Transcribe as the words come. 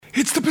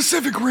It's the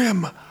Pacific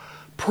Rim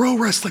Pro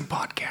Wrestling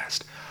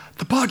Podcast,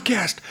 the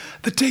podcast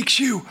that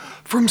takes you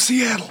from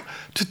Seattle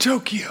to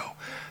Tokyo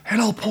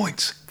and all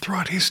points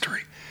throughout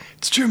history.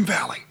 It's Jim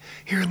Valley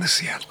here in the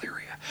Seattle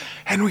area,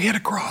 and we head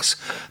across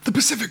the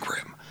Pacific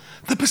Rim,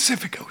 the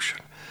Pacific Ocean,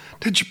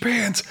 to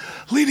Japan's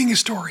leading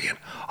historian,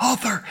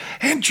 author,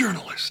 and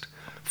journalist,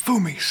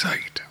 Fumi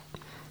Saito.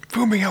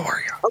 Fumi, how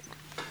are you?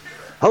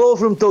 Hello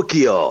from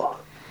Tokyo.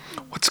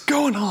 What's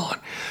going on?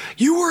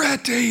 You were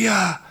at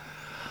a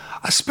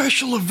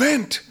special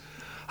event,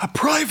 a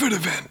private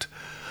event,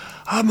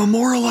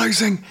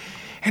 memorializing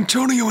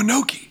Antonio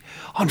Inoki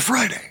on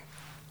Friday.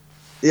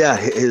 Yeah,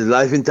 his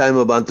life and time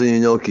of Antonio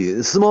Inoki.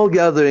 A small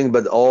gathering,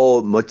 but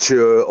all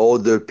mature,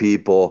 older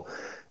people.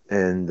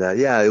 And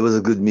it was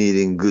a good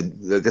meeting,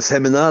 like a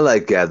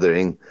seminar-like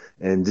gathering.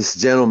 And this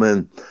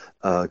gentleman,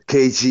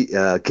 Keiichi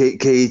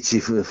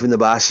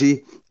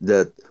Funabashi,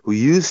 who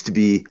used to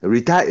be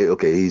retired.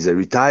 Okay, he's a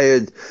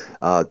retired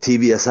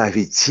TV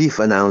Asahi chief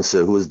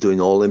announcer who was doing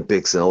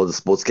Olympics and all the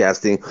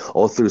sportscasting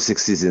all through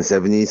 60s and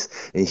 70s.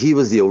 And he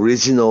was the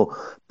original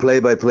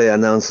play-by-play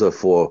announcer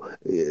for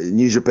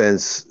New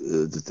Japan's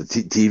the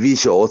TV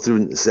show all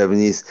through the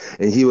 70s.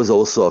 And he was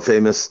also a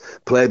famous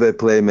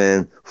play-by-play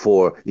man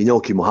for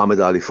Inoki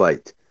Muhammad Ali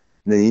fight.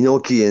 And then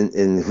Inoki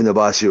and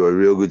Funabashi were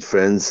real good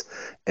friends,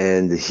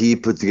 and he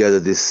put together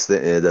this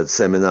that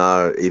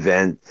seminar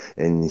event,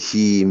 and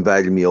he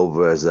invited me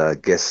over as a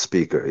guest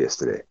speaker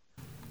yesterday.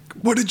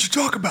 What did you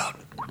talk about?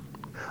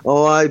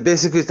 Oh, I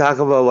basically talk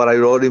about what I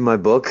wrote in my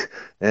book,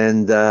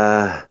 and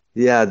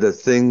the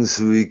things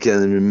we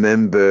can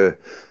remember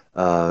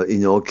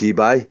Inoki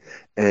by.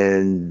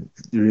 And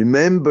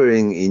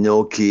remembering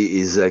Inoki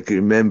is like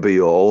remember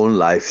your own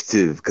life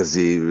too, because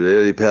he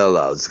really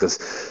parallels. Because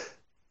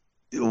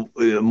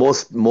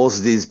most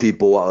of these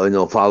people,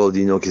 followed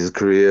Inoki's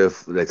career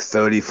for like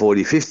 30,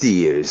 40, 50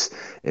 years.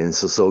 And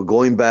so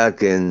going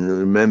back and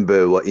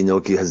remember what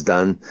Inoki has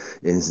done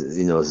in,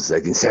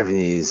 like in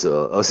 70s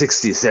or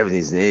 60s,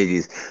 70s and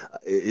 80s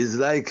is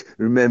like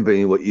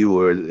remembering what you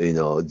were,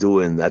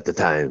 doing at the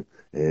time.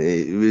 And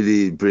it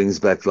really brings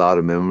back a lot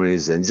of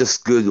memories and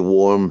just good,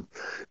 warm,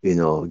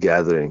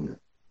 gathering.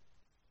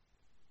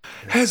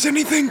 Has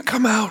anything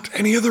come out?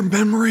 Any other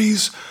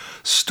memories,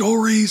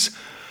 stories,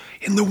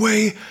 in the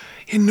way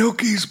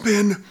Inoki's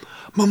been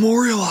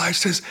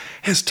memorialized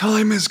as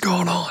time has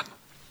gone on?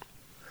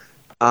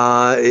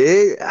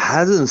 It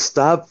hasn't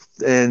stopped,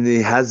 and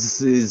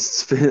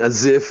it's been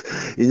as if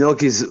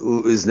Inoki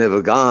is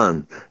never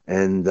gone.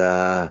 And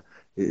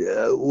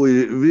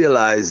we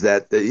realize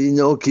that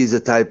Inoki is a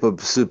type of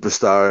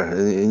superstar,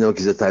 and Inoki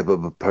is a type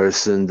of a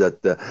person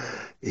that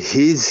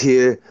he's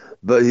here,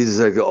 but he's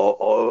like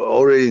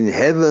already in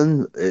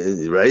heaven,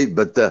 right?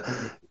 But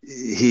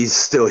he's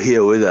still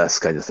here with us,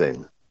 kind of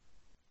thing.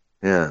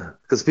 Yeah,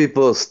 because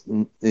people,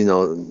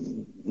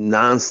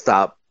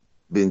 nonstop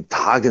been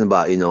talking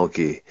about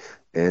Inoki,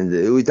 and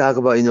we talk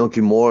about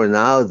Inoki more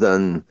now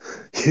than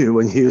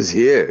when he was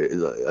here,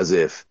 as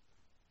if.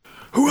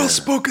 Who else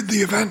spoke at the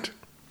event?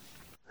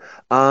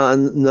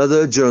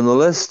 Another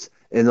journalist,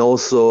 and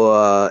also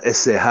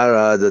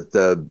Esehara,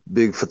 the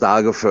big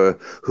photographer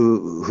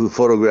who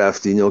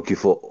photographed Inoki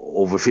for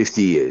over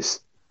 50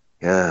 years.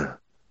 Yeah.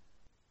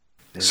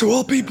 So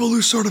all people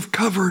who sort of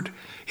covered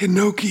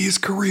Inoki, his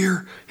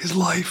career, his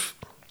life.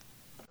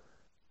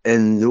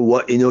 And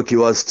what Inoki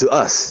was to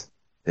us.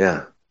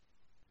 Yeah.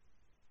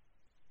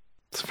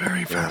 It's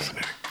very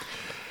fascinating.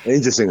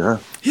 Interesting, huh?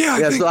 Yeah,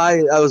 I think... So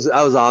I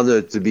was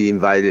honored to be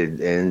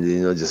invited, and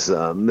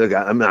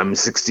I'm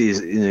 60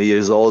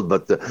 years old,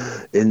 but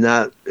in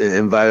that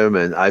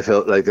environment, I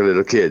felt like a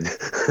little kid.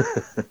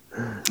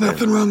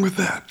 Nothing wrong with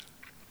that.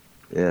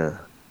 Yeah.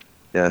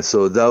 Yeah,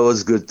 so that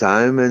was a good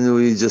time, and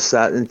we just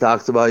sat and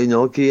talked about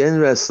Inoki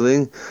and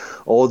wrestling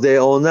all day,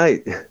 all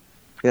night.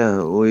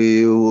 Yeah,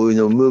 we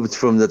moved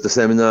from the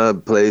seminar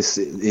place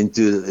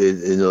into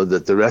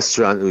the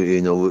restaurant.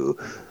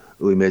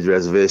 We made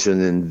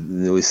reservation,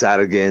 and we sat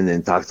again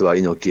and talked about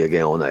Inoki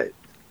again all night.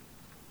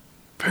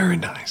 Very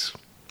nice.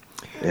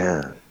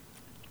 Yeah.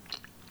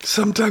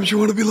 Sometimes you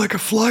want to be like a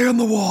fly on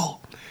the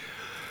wall.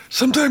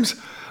 Sometimes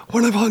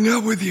when I've hung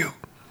out with you,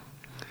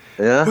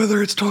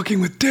 whether it's talking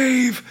with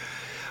Dave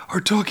or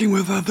talking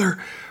with other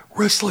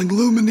wrestling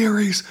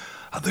luminaries,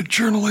 other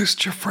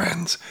journalists, your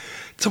friends,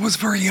 it's always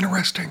very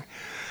interesting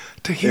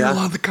to hear a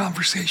lot of the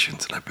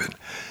conversations. And I've been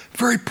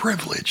very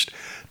privileged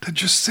to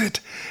just sit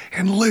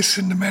and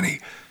listen to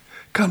many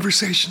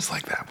conversations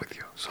like that with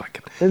you. So I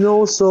can. And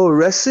also,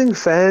 wrestling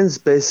fans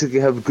basically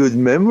have good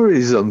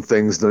memories on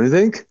things, don't you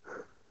think?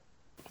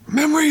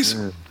 Memories?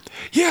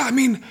 Yeah, I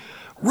mean,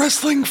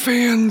 wrestling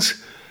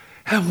fans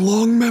have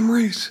long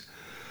memories.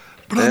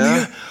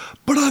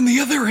 But on the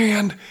other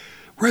hand,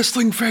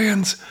 wrestling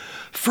fans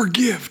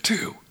forgive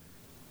too.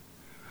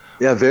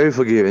 Yeah, very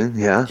forgiving,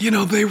 yeah.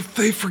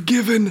 They've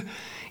forgiven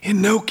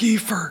Inoki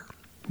for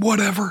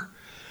whatever.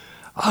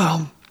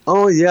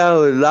 Oh yeah,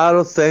 a lot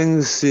of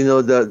things,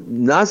 that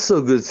not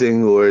so good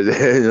thing were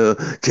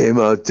came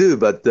out too.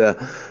 But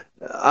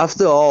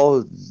after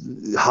all,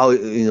 how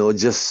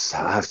just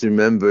have to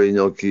remember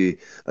Inoki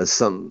as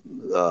some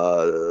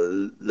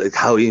like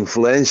how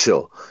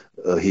influential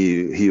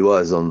he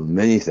was on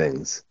many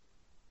things.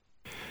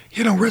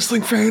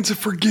 Wrestling fans have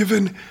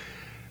forgiven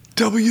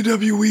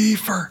WWE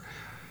for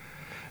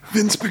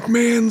Vince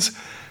McMahon's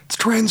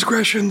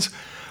transgressions.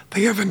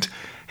 They haven't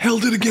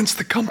held it against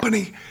the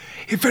company.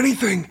 If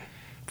anything,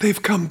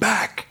 they've come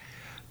back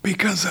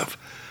because of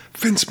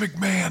Vince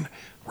McMahon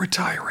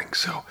retiring.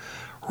 So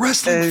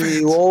wrestling fans...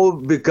 And all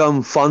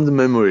become fond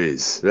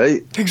memories,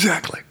 right?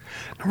 Exactly.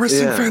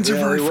 Wrestling fans are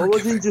very forgiving.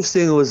 What was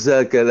interesting was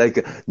like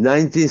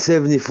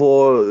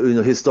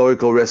 1974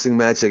 historical wrestling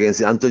match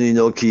against Anthony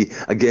Inoki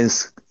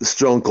against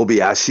Strong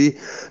Kobayashi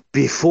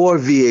before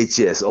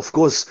VHS. Of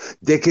course,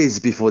 decades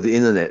before the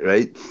internet,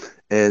 right?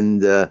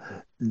 And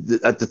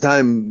at the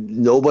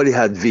time, nobody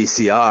had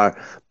VCR,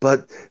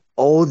 but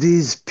all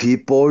these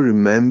people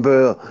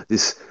remember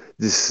this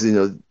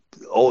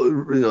all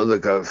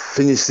like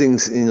finish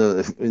things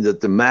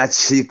the match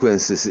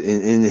sequences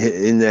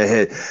in their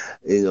head.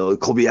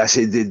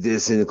 Kobayashi did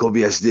this and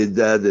Kobayashi did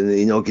that and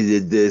Inoki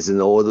did this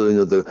and all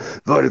the the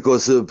vertical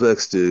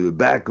suplex to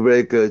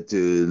backbreaker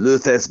to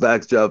Luther's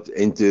backdrop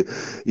into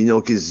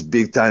Inoki's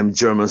big time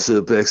German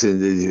suplex,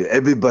 and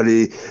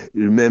everybody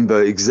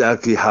remember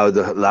exactly how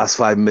the last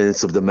 5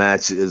 minutes of the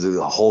match is,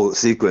 a whole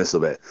sequence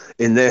of it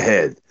in their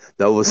head.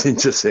 That was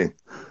interesting.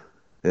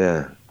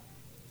 Yeah.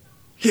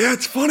 Yeah,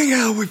 it's funny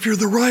how if you're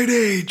the right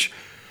age,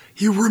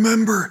 you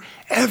remember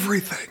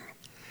everything.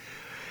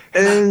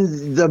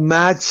 And the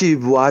match you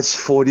watched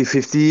 40,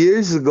 50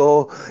 years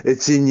ago,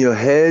 it's in your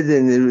head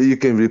and you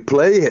can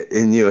replay it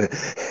in your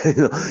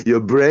your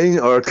brain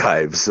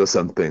archives or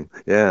something.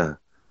 Yeah.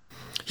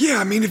 Yeah,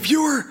 I mean, if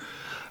you're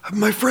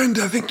my friend,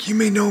 I think you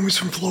may know him, he's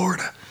from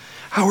Florida,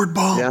 Howard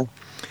Baum. Yeah.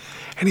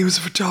 And he was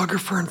a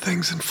photographer and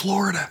things in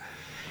Florida.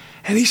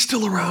 And he's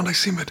still around. I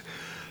see him at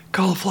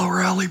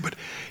Cauliflower Alley, but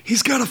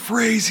he's got a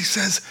phrase. He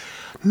says,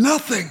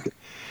 nothing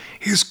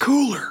is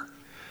cooler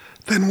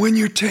than when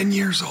you're 10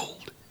 years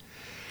old.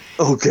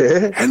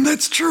 Okay. And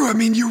that's true. I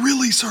mean, you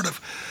really sort of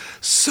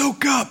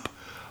soak up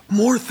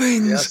more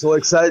things. Yeah, so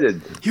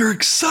excited. You're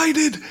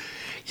excited.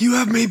 You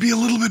have maybe a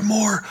little bit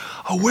more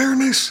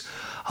awareness,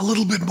 a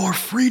little bit more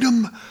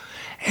freedom,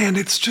 and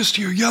it's just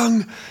you're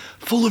young,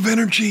 full of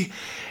energy,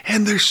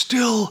 and there's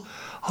still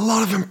a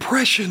lot of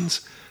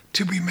impressions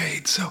to be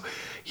made. So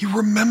you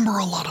remember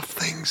a lot of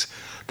things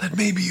that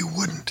maybe you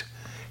wouldn't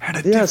at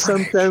a different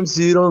sometimes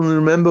age. You don't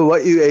remember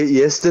what you ate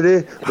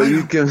yesterday, but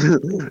you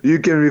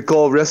can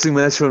recall a wrestling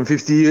match from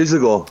 50 years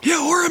ago.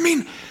 Yeah, or I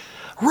mean,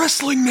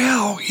 wrestling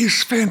now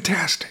is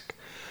fantastic.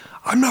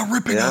 I'm not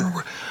ripping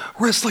on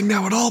wrestling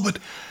now at all, but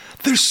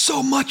there's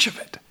so much of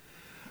it.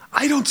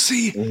 I don't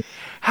see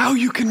how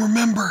you can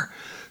remember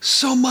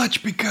so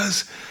much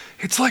because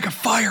it's like a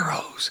fire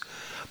hose.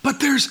 But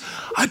there's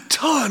a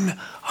ton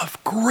of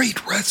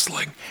great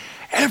wrestling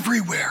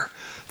everywhere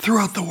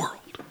throughout the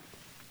world.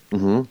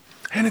 Mm-hmm.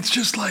 And it's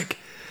just like,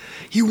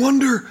 you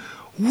wonder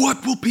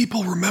what will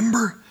people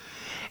remember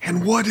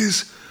and what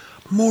is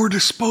more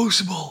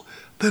disposable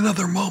than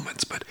other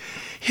moments. But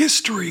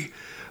history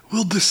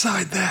will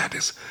decide that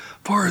as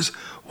far as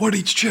what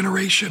each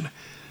generation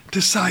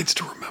decides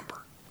to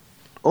remember.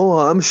 Oh,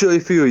 I'm sure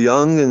if you're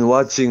young and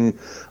watching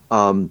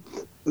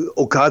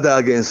Okada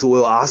against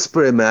Will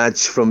Ospreay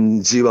match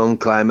from G1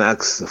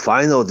 Climax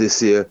final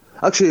this year,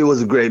 actually it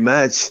was a great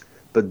match,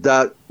 but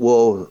that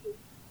will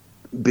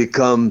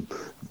become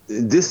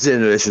this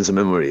generation's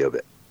memory of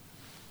it.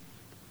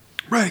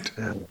 Right.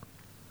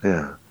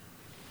 Yeah.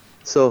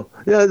 So,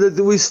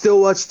 we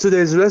still watch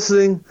today's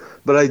wrestling,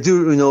 but I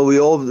do, we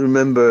all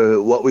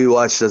remember what we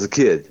watched as a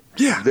kid.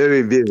 Yeah.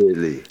 Very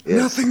vividly. Yes.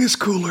 Nothing is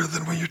cooler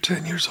than when you're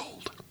 10 years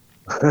old.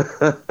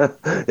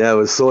 Yeah, I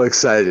was so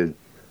excited.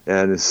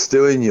 And it's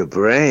still in your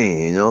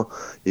brain,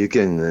 You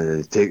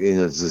can take,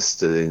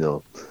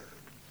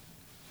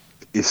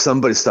 if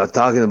somebody starts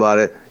talking about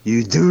it,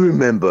 you do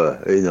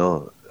remember,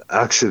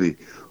 actually,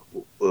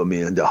 I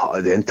mean,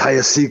 the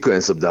entire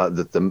sequence of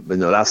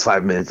the last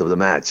 5 minutes of the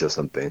match or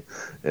something.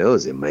 It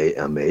was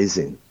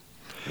amazing.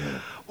 Yeah.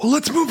 Well,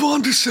 let's move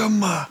on to some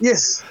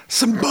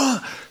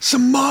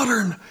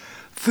modern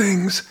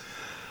things.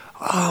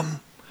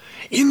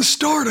 In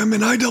Stardom,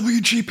 in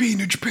IWGP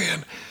New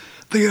Japan,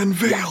 they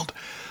unveiled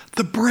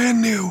the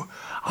brand new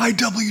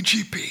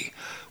IWGP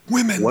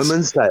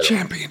Women's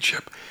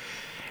Championship.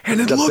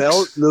 And the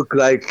belt looked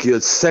like your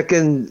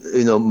second,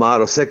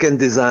 model, second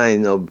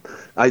design of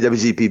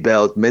IWGP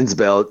belt, men's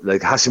belt,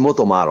 like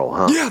Hashimoto model,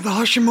 huh? Yeah, the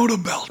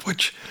Hashimoto belt,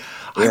 which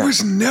I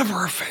was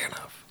never a fan of.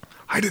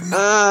 I didn't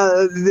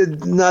know.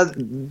 Not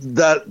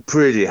that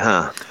pretty,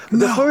 huh?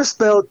 No. The first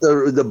belt,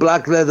 the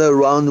black leather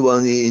round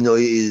one,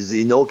 is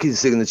Inoki's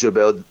signature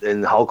belt,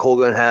 and Hulk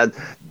Hogan had.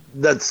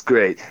 That's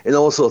great. And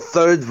also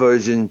third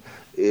version,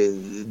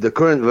 the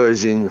current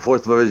version,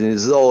 fourth version,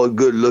 is all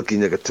good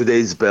looking, like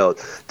today's belt,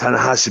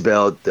 Tanahashi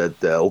belt,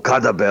 that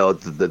Okada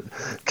belt, that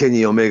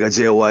Kenny Omega,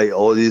 Jay White,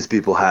 all these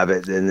people have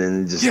it, and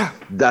then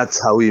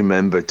that's how we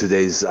remember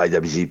today's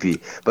IWGP.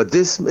 But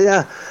this,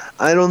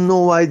 I don't know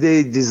why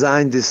they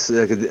designed this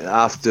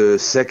after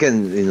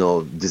second,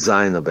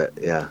 design of it.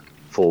 Yeah,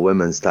 for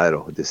women's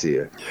title this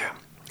year. Yeah.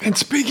 And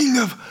speaking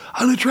of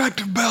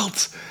unattractive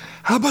belts,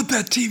 how about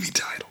that TV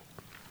title?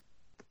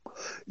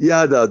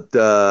 Yeah,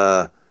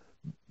 the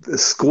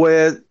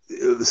square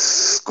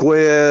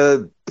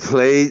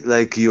plate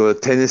like your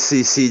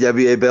Tennessee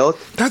CWA belt.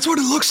 That's what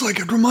it looks like.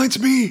 It reminds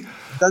me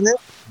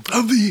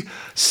of the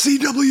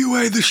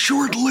CWA, the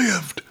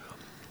short-lived.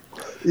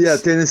 Yeah,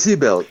 Tennessee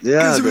belt.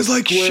 Yeah, because it was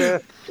like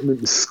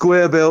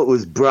square belt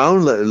was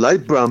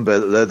light brown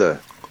leather.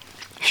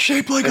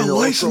 Shaped like a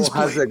license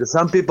plate.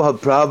 Some people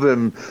have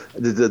problem.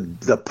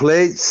 The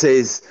plate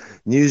says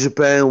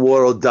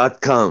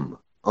NewJapanWorld.com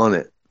on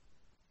it.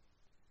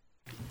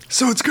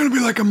 So it's going to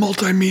be like a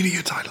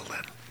multimedia title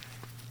then.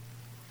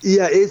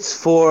 Yeah, it's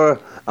for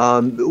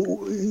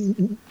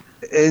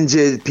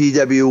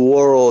NJPW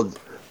World,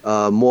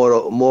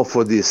 more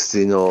for this,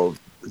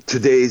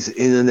 today's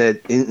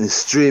internet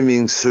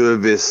streaming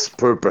service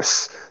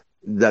purpose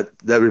that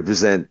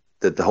represent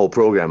the whole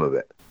program of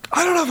it.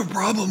 I don't have a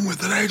problem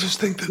with it. I just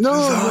think the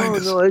design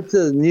is... No, it's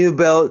a new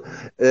belt.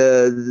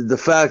 The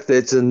fact that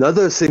it's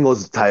another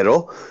singles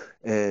title,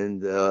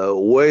 and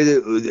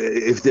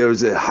if there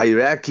was a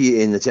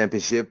hierarchy in the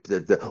championship,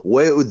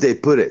 where would they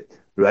put it?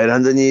 Right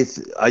underneath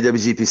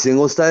IWGP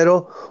singles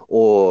title,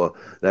 or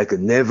like a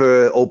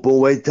never open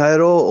weight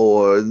title,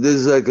 or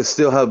there's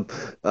still have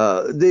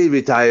they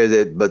retired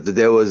it, but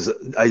there was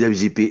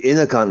IWGP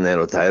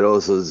Intercontinental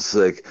title, so it's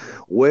like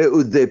where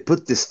would they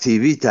put this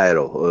TV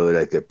title, or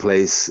like a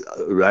place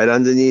right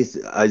underneath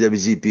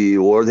IWGP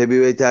World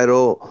Heavyweight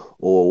title,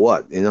 or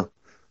what,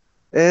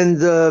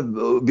 And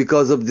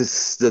because of this,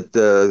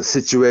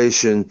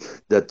 situation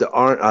that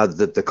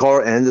the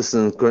Carl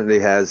Anderson currently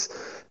has.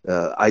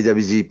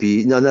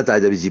 IWGP, no, not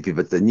IWGP,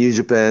 but the New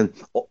Japan,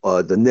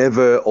 the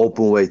never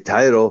open weight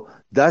title,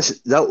 that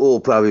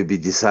will probably be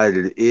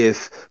decided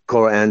if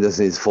Carl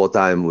Anderson is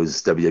full-time with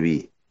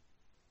WWE.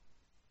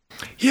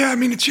 Yeah, I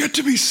mean, it's yet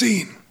to be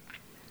seen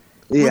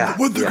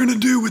what they're going to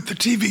do with the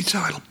TV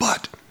title,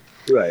 but...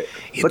 Right.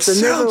 But the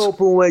never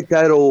open weight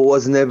title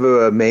was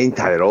never a main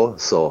title,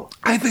 so...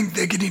 I think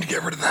they need to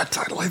get rid of that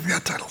title. I think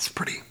that title's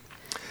pretty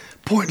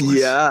pointless.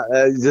 Yeah,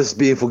 just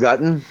being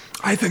forgotten?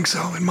 I think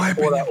so, in my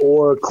opinion.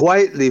 Or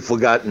quietly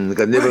forgotten,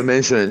 because never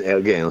mentioned it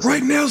again.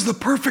 Right now's the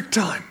perfect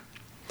time.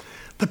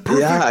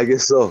 Yeah, I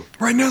guess so.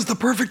 Right now's the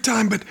perfect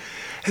time, but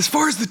as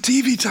far as the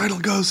TV title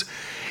goes,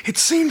 it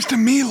seems to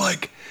me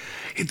like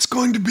it's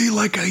going to be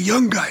like a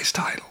young guy's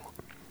title.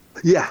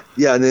 Yeah,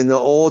 and then the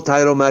all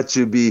title match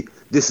would be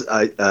this.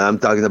 I'm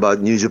talking about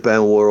New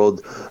Japan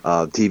World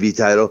TV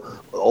title.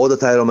 All the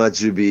title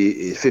match would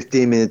be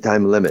 15-minute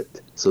time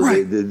limit. So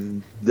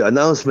the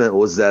announcement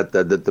was that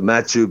the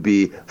match would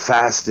be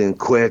fast and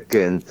quick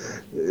and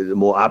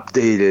more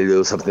updated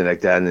or something like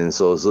that, and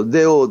so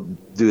they will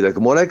do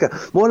more like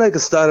a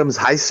Stardom's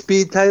high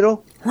speed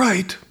title.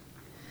 Right.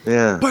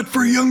 Yeah. But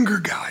for younger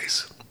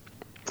guys.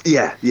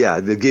 Yeah.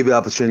 They give the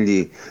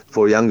opportunity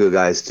for younger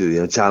guys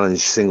to challenge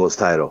singles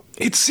title.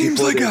 It seems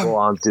before like they go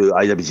on to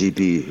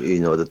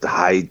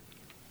IWGP,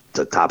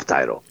 the top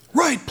title.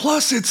 Right.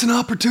 Plus, it's an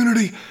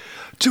opportunity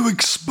to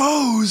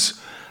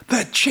expose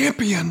that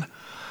champion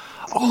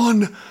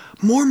on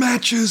more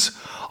matches,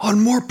 on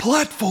more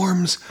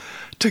platforms,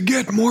 to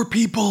get more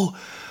people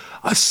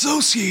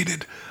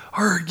associated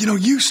or,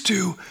 used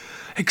to,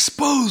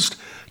 exposed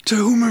to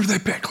whomever they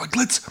pick. Like,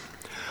 let's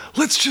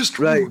just...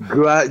 Right,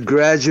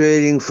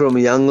 graduating from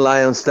young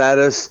lion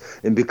status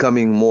and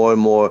becoming more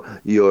and more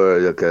you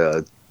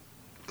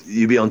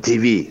be on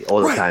TV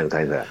all the time,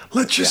 kind of that.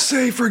 Let's just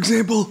say, for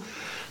example,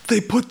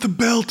 they put the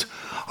belt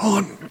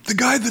on the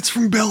guy that's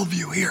from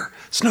Bellevue here,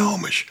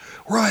 Snohomish,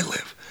 where I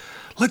live.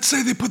 Let's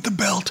say they put the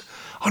belt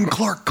on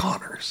Clark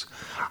Connors.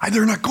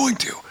 They're not going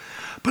to,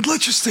 but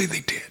let's just say they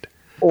did.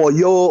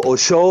 Or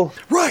Show.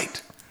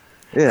 Right.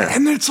 Yeah.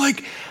 And it's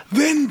like,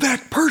 then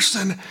that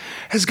person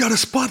has got a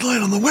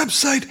spotlight on the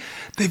website.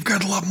 They've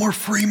got a lot more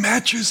free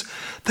matches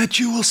that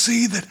you will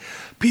see that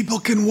people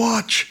can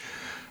watch.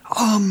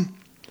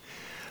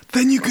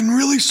 Then you can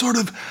really sort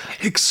of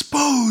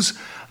expose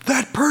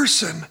that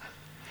person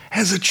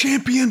as a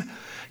champion,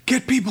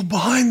 get people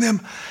behind them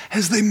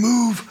as they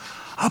move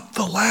up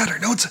the ladder.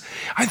 No,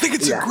 I think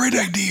it's a great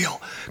idea.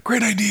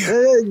 Great idea.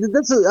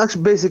 That's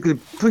actually basically a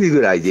pretty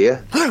good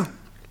idea. Huh.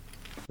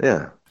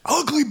 Yeah.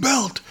 Ugly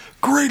belt.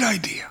 Great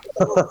idea.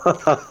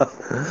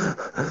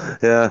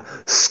 Yeah.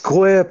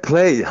 Square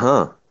plate,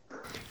 huh?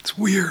 It's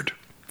weird.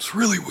 It's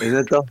really weird. Isn't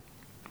it though?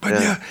 But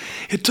yeah,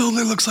 it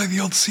totally looks like the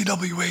old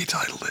CWA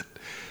title. It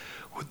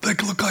would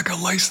look like a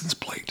license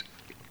plate.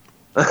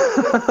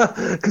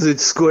 Because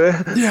it's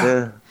square?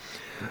 Yeah.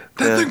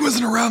 That thing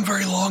wasn't around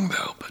very long,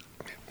 though, but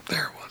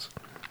there it was.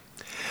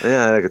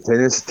 Yeah, like a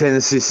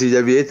Tennessee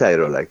CWA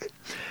title, like.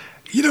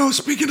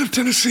 Speaking of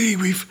Tennessee,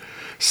 we've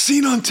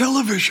seen on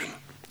television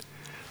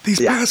these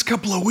past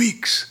couple of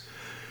weeks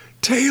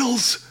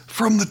Tales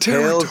from the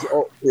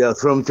Territory.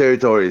 From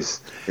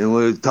Territories. And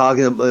we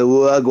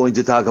are going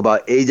to talk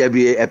about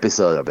AWA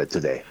episode of it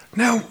today.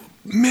 Now,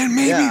 Man,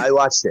 maybe. Yeah, I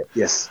watched it.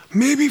 Yes.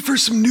 Maybe for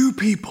some new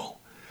people,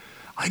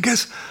 I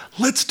guess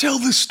let's tell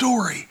the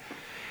story.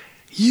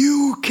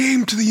 You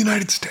came to the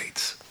United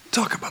States.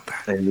 Talk about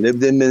that. And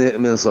lived in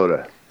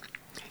Minnesota.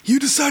 You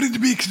decided to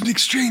be an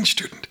exchange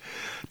student.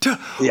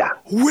 Yeah.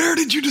 Where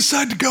did you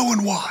decide to go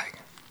and why?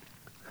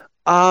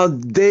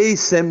 They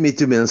sent me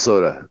to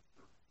Minnesota.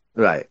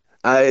 Right.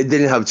 I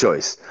didn't have a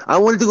choice. I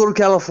wanted to go to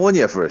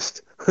California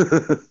first.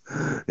 But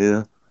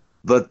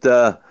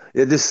the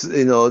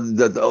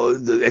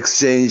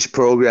exchange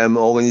program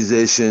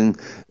organization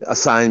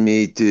assigned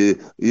me to,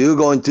 you're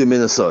going to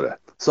Minnesota.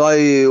 So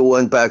I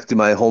went back to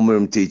my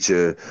homeroom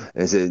teacher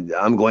and said,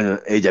 I'm going to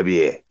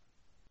AWA.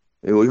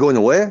 You're going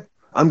to where?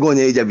 I'm going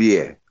to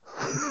AWA.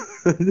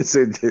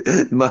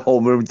 My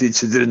homeroom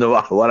teacher didn't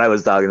know what I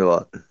was talking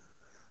about.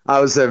 I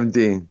was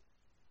 17.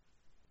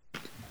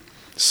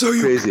 So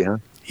crazy, huh?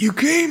 You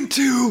came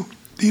to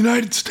the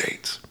United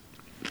States.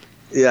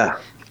 Yeah.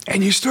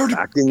 And you started...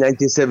 Back in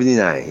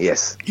 1979,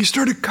 yes. You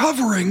started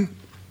covering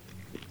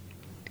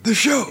the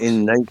shows.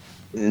 In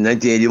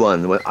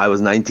 1981, when I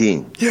was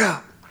 19.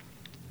 Yeah.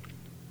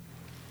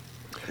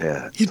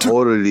 Yeah,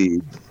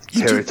 totally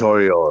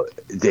territorial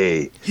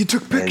day. You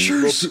took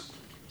pictures?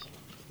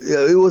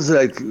 Yeah, it was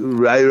like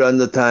right around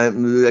the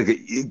time, like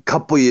a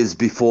couple years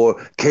before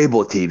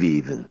cable TV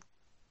even.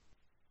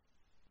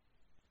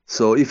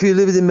 So if you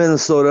lived in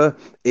Minnesota,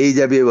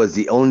 AWA was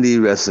the only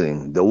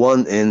wrestling, the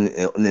one and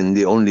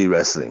the only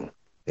wrestling.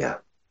 Yeah.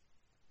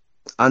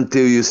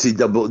 Until you see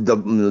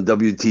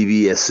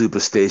WTV as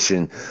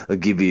Superstation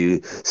give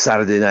you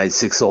Saturday night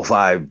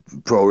 6:05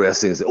 pro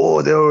wrestling.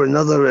 Oh, there were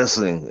another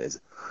wrestling.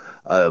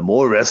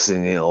 More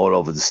wrestling all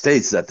over the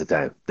states at the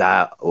time.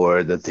 That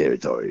were the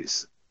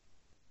territories.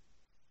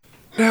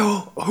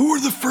 Now, who were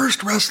the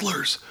first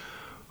wrestlers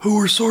who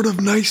were sort of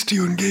nice to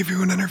you and gave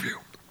you an interview?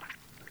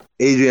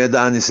 Adrian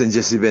Adonis and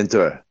Jesse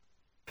Ventura.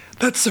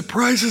 That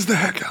surprises the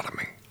heck out of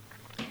me.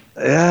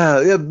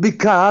 Yeah,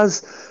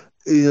 because,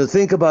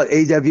 think about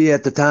AWA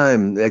at the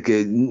time, like,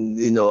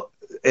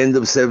 end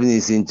of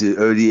 70s into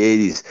early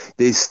 80s.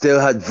 They still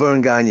had Vern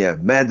Gagne,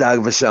 Mad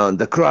Dog Vachon,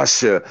 The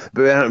Crusher,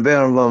 Baron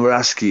von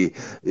Raschke.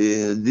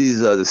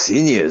 These are the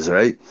seniors,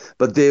 right?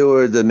 But they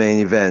were the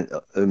main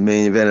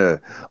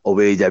eventer of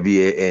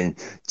AWA, and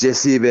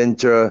Jesse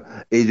Ventura,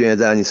 Adrian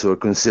Adonis were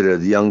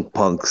considered young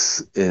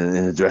punks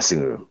in the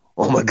dressing room.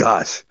 Oh my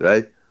gosh,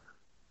 right?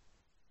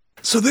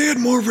 So they had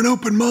more of an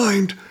open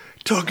mind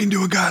talking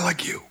to a guy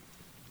like you.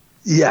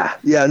 Yeah,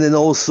 and then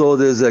also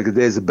there's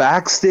a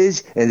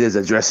backstage and there's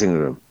a dressing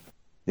room.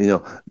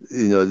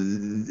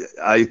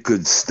 I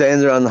could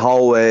stand around the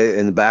hallway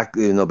in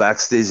the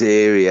backstage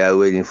area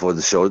waiting for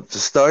the show to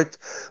start,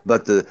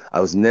 but I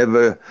was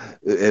never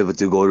able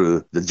to go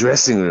to the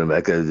dressing room,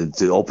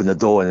 to open the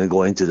door and then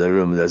go into the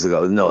room. There's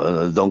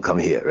no, don't come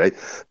here, right?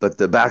 But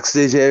the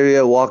backstage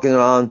area, walking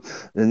around,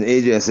 and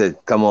Adrian said,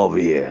 "Come over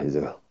here."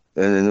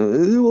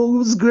 And it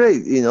was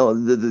great,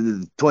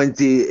 the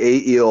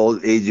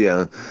 28-year-old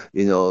Adrian,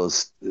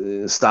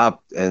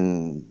 stopped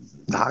and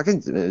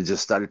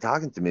just started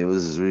talking to me. It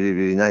was really,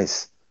 really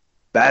nice.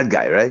 Bad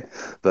guy, right?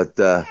 But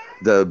the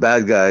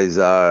bad guys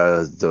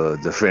are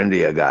the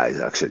friendlier guys,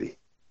 actually.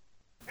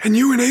 And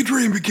you and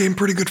Adrian became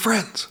pretty good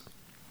friends.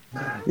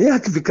 Yeah,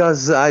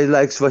 because I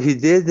liked what he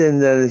did, and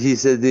then he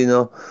said,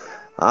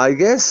 I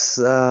guess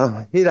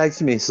he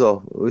likes me,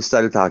 so we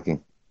started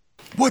talking.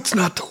 What's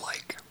not to like?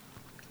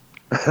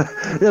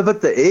 Yeah,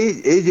 but the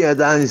Adrian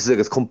Adonis is like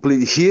a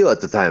complete heel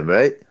at the time,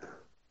 right?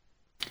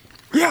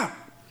 Yeah.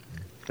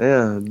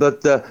 Yeah,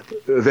 but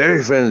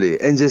very friendly.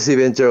 And Jesse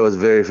Ventura was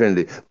very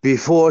friendly.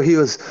 Before he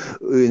was,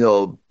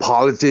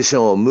 politician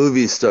or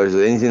movie stars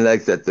or anything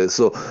like that.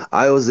 So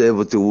I was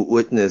able to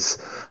witness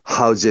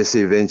how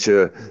Jesse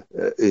Ventura,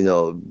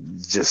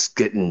 just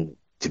getting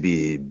to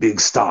be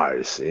big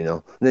stars,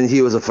 And then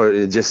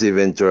Jesse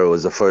Ventura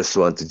was the first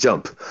one to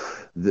jump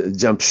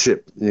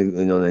ship,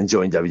 and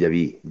join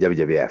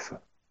WWF.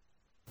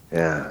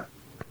 Yeah.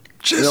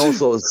 Jesse. And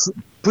also,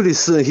 pretty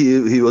soon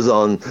he was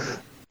on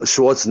a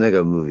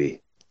Schwarzenegger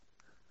movie.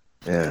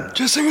 Yeah.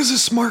 Jesse was a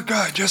smart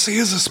guy. Jesse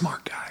is a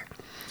smart guy.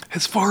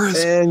 As far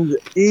as... And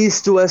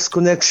East-West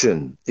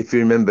connection, if you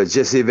remember,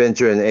 Jesse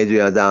Ventura and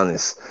Adrian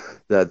Adonis,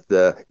 that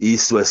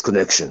East-West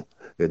connection.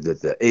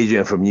 That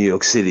Adrian from New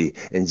York City,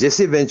 and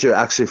Jesse Ventura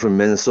actually from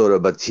Minnesota,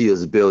 but he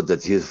was billed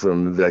that he's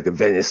from like a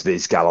Venice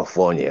Beach,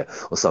 California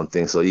or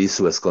something. So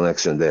East-West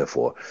connection,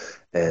 therefore.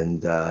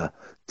 And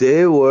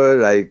they were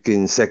like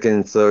in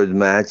second, third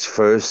match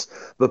first,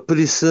 but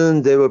pretty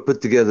soon they were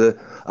put together.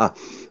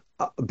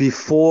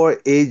 Before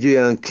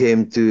Adrian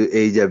came to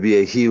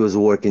AWA, he was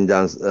working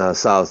down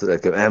south,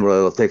 like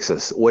Amarillo,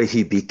 Texas, where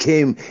he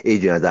became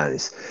Adrian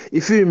Adonis.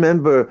 If you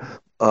remember,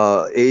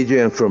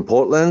 Adrian from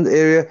Portland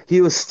area,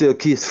 he was still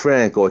Keith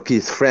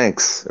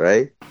Franks,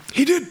 right?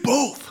 He did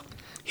both.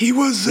 He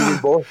was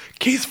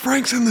Keith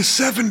Franks in the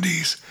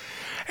 70s,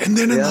 and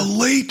then in the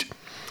late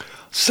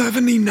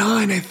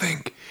 79, I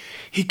think,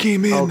 he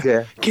came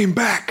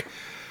back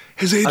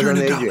as Adrian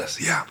Adonis.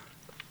 Yeah.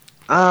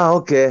 Ah,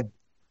 okay.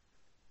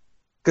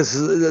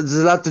 Because there's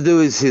a lot to do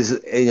with his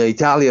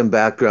Italian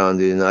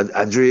background.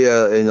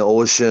 Adria in the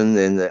ocean,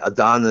 and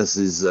Adonis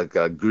is like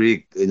a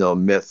Greek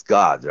myth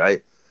god,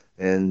 right?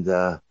 And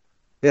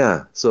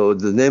yeah, so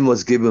the name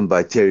was given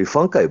by Terry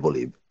Funk, I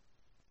believe.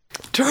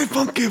 Terry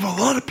Funk gave a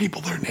lot of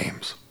people their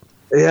names.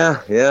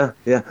 Yeah.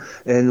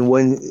 And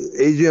when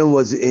Adrian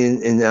was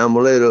in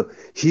Amuleto,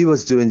 he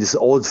was doing this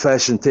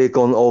old-fashioned take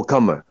on all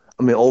comer.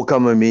 I mean, all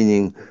comer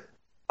meaning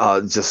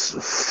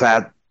just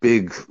fat,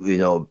 big,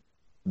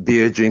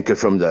 beer drinker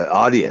from the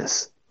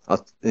audience.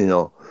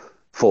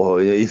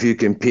 For if you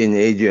can pin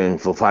Adrian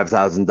for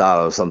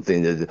 $5,000 or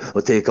something,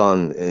 or take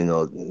on,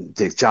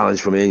 take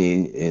challenge from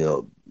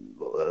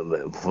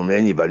from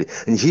anybody.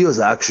 And he was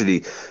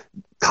actually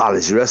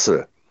college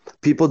wrestler.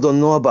 People don't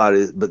know about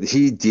it, but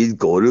he did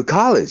go to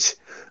college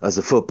as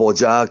a football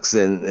jock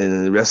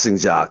and wrestling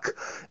jock.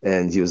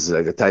 And he was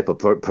like a type of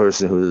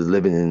person who was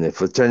living in a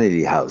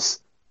fraternity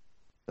house.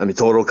 I mean,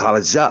 total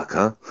college jock,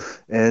 huh?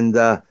 And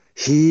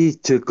he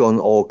took on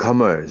all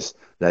comers,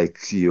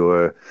 like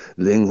your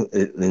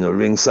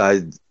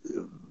ringside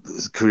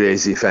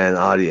crazy fan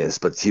audience,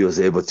 but he was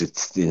able to,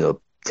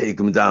 take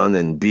him down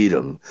and beat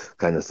him,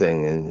 kind of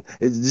thing. And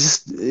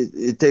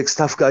it takes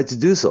tough guy to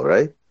do so,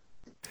 right?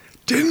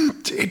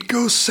 Didn't it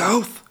go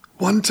south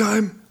one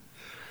time?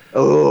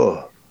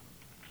 Oh,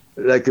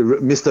 like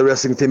Mr.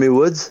 Wrestling Timmy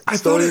Woods? I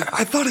thought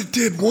it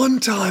did one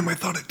time. I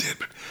thought it did,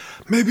 but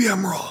maybe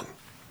I'm wrong.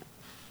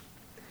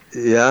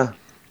 Yeah.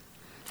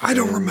 I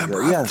don't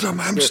remember.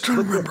 I'm just trying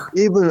to remember.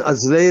 Even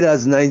as late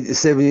as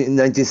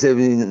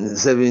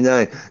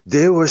 1979,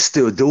 they were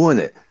still doing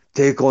it.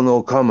 Take on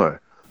all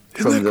comer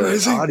from the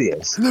crazy?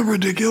 audience. Isn't that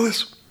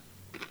ridiculous?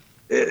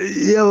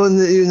 Yeah, well,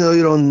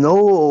 you don't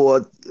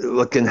know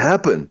what can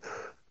happen.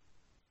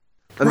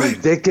 I mean,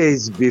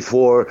 decades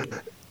before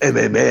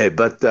MMA,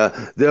 but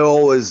they're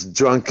always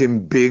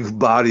drunken, big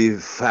body,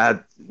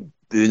 fat,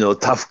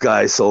 tough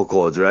guys,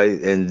 so-called,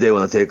 right? And they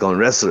want to take on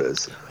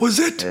wrestlers. Was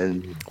it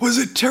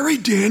Terry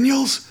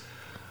Daniels?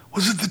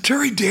 Was it the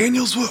Terry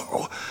Daniels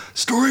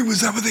story?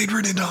 Was that with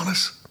Adrian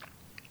Adonis?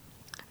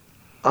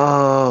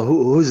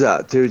 Who's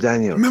that? Terry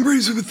Daniels. Remember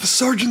he's with the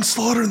Sergeant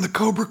Slaughter and the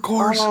Cobra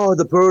Corps? Oh,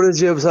 the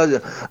protege of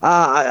Sergeant.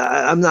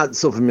 I'm not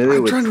so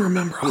familiar with. I'm trying to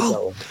remember.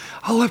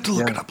 I'll have to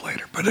look it up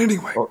later. But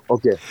anyway.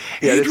 Okay.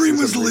 Yeah, Adrian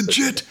was a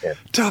legit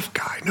tough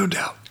guy, no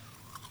doubt.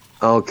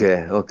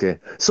 Okay.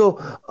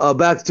 So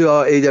back to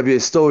our AWA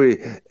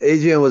story.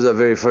 Adrian was the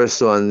very first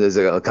one. There's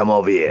like, come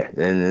over here,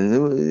 and I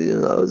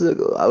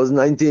was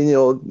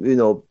 19-year-old,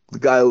 the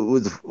guy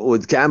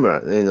with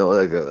camera.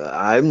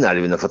 I'm not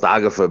even a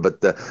photographer,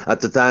 but at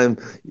the time,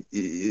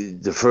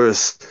 the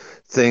first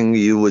thing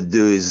you would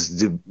do is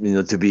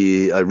to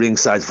be a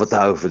ringside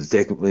photographer to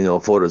take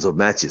photos of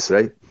matches,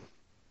 right?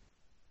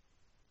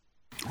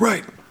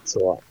 Right.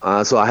 So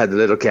I had a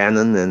little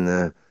Canon,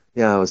 and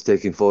I was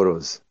taking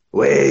photos.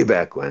 Way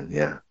back when,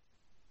 yeah.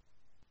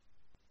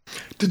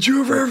 Did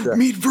you ever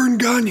meet Vern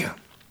Gagne?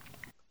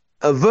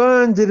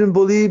 Vern didn't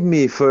believe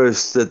me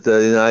first. That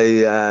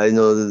I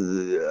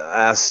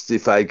asked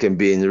if I can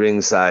be in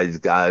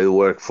ringside. I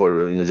work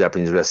for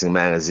Japanese wrestling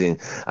magazine.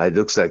 I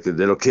looks like a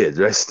little kid,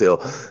 right? Still,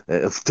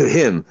 to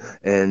him,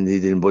 and he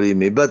didn't believe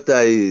me. But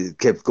I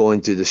kept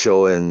going to the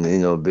show, and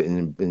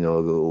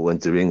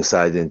went to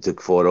ringside and took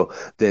photo.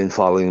 Then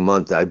following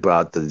month, I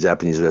brought the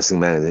Japanese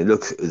wrestling magazine.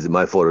 Look,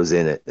 my photo's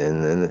in it,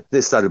 and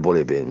they started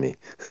believing me.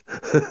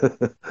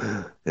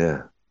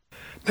 Yeah.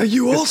 Now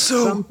you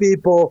also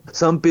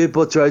some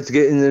people try to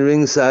get in the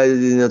ringside,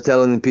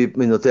 telling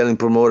people, telling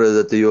promoters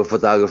that you're a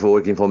photographer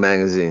working for a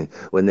magazine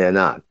when they're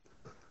not.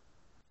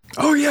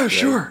 Oh yeah,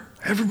 sure.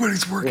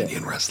 Everybody's working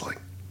in wrestling.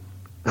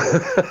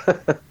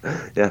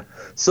 Yeah.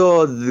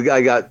 So the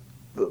guy got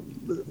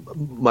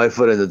my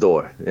foot in the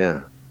door.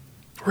 Yeah.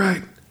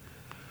 Right.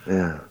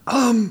 Yeah.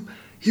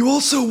 You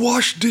also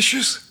wash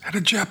dishes at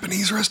a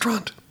Japanese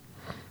restaurant?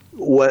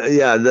 Well,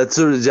 yeah, that's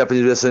a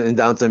Japanese restaurant in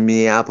downtown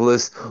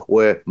Minneapolis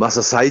where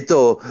Masa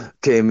Saito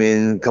came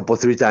in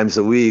 3 times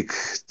a week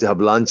to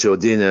have lunch or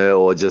dinner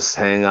or just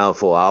hang out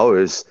for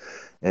hours.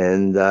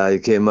 And I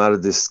came out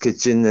of this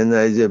kitchen and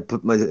I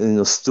put my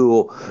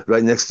stool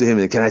right next to him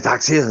and, can I talk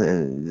to you?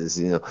 And just,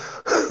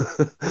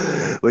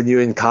 when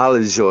you're in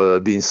college or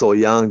being so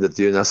young that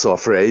you're not so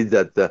afraid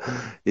that,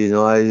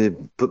 I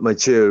put my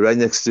chair right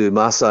next to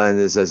Masa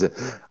and I said,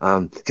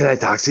 can I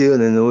talk to you?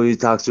 And then we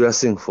talked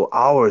wrestling for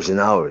hours and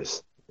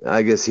hours.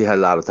 I guess he had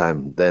a lot of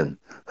time then.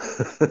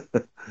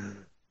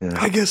 Yeah.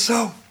 I guess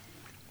so.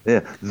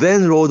 Yeah.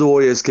 Then Road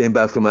Warriors came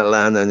back from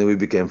Atlanta and we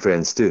became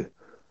friends too.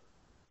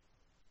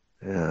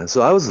 Yeah,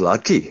 so I was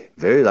lucky,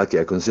 very lucky.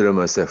 I consider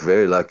myself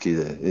very lucky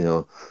that,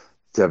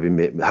 to have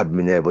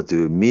been able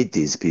to meet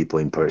these people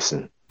in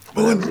person.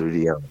 Well, I was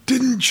really young.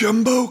 Didn't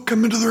Jumbo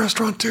come into the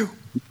restaurant too?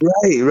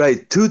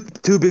 Right. Two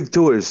big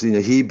tours.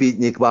 He beat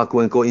Nick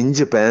Bakwenko in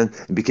Japan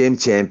and became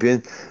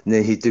champion. And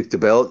then he took the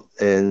belt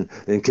and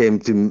came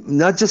to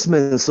not just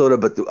Minnesota,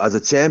 but as a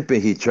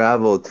champion, he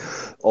traveled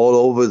all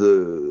over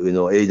the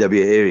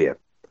AWA area.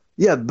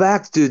 Yeah,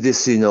 back to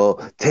this,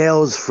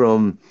 Tales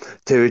from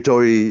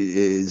Territory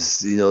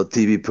is,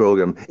 TV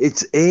program.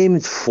 It's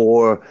aimed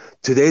for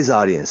today's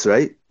audience,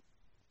 right?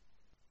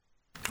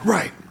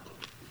 Right.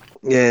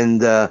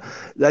 And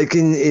like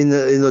in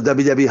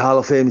WWE Hall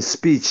of Fame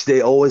speech,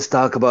 they always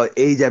talk about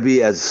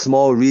AW as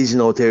small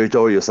regional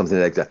territory or something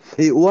like that.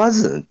 It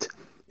wasn't.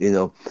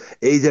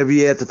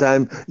 AWA at the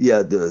time,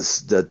 yeah,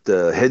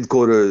 that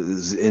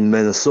headquarters in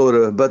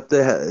Minnesota, but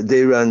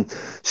they ran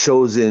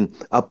shows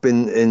up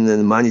in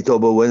the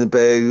Manitoba,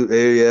 Winnipeg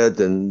area,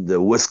 then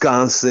the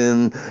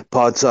Wisconsin,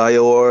 parts of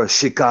Iowa,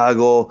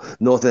 Chicago,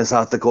 North and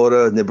South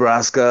Dakota,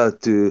 Nebraska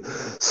to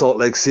Salt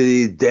Lake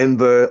City,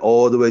 Denver,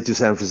 all the way to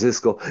San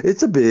Francisco.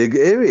 It's a big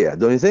area,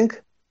 don't you think?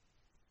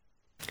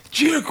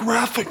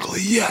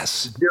 Geographically,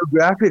 yes.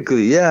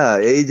 Geographically, yeah.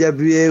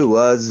 AWA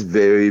was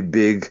very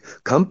big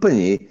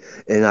company,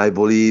 and I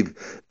believe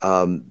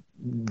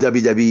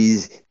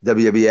WWF's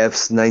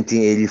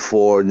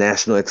 1984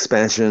 national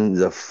expansion,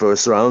 the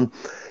first round,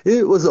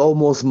 it was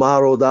almost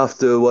modeled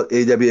after what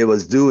AWA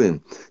was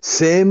doing.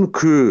 Same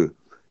crew,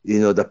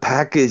 the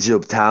package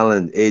of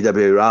talent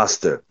AWA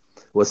roster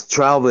was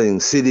traveling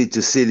city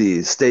to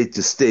city, state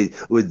to state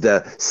with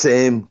the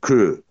same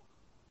crew.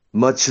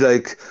 Much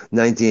like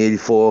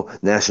 1984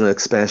 national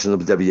expansion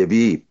of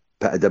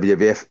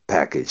WWF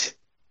package.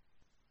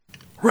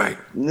 Right.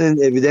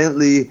 And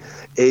evidently,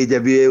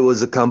 AWA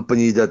was a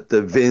company that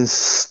Vince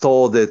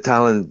stole their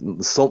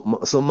talent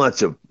so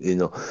much of,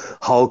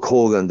 Hulk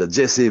Hogan, the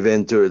Jesse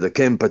Ventura, the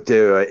Ken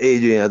Patera,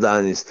 Adrian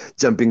Adonis,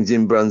 Jumping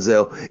Jim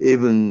Brunzell,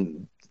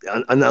 even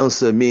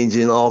announcer Mean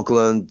Gene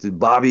Oakland,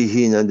 Bobby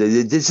Heenan.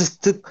 They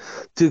just took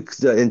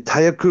the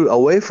entire crew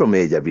away from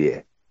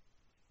AWA.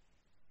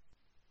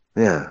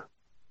 Yeah.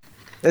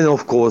 And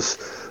of course,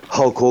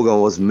 Hulk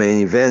Hogan was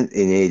main event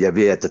in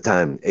AWA at the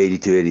time,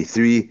 82,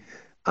 83,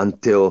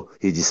 until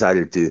he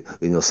decided to,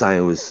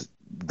 sign with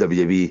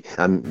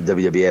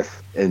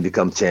WWF and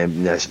become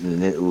champion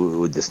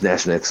with this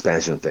national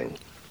expansion thing.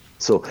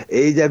 So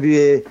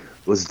AWA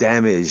was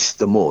damaged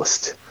the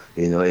most,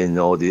 in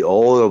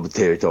all of the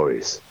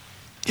territories.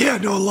 Yeah,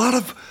 no, a lot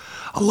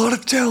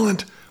of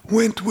talent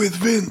went with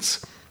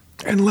Vince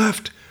and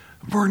left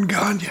Vern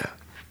Gagne.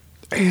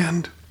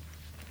 And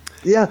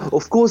yeah,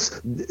 of course,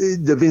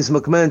 the Vince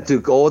McMahon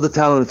took all the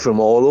talent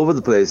from all over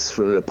the place,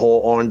 from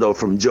Paul Orndorff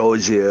from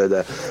Georgia,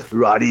 the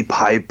Roddy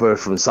Piper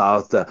from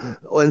South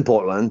in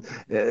Portland.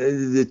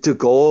 They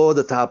took all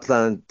the top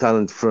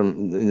talents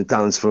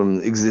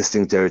from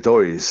existing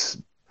territories.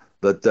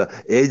 But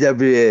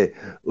AWA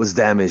was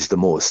damaged the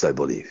most, I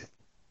believe.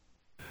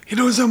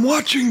 As I'm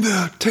watching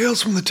the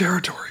Tales from the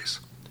Territories.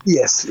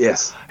 Yes.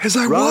 As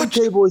I watched,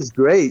 Roundtable is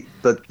great,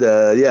 but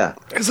yeah.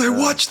 As I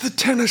watched the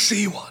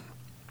Tennessee one.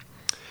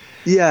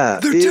 Yeah,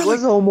 it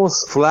was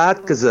almost flat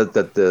because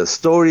the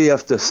story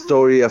after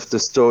story after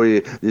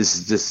story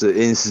is just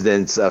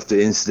incidents after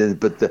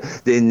incident, but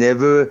they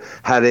never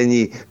had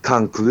any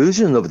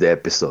conclusion of the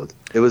episode.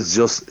 It was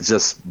just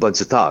a bunch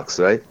of talks,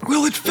 right?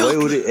 Well, it felt where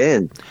would it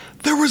end?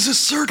 There was a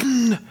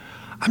certain,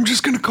 I'm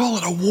just going to call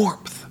it a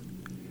warmth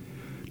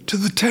to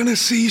the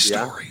Tennessee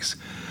stories.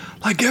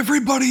 Yeah. Like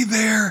everybody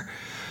there,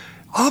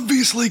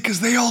 obviously, because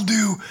they all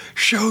do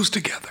shows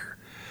together.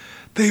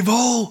 They've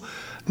all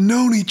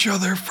known each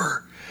other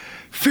for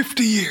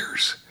 50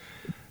 years.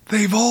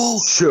 They've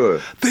all...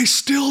 Sure. They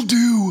still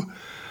do,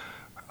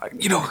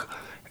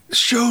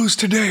 shows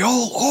today,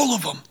 all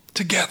of them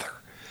together.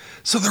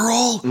 So they're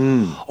all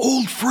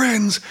old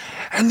friends,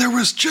 and there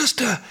was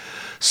just a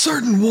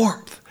certain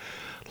warmth,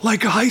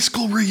 like a high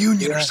school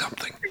reunion or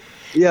something.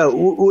 Yeah,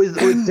 with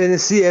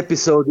Tennessee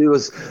episode, it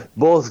was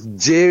both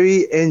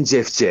Jerry and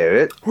Jeff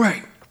Jarrett.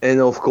 Right. And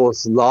of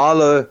course,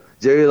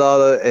 Jerry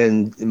Lawler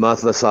and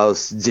Martha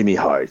South's Jimmy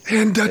Hart.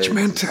 And Dutch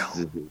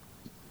Mantell.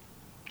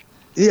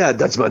 Yeah,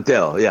 Dutch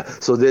Mantell, yeah.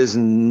 So there's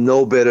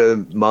no better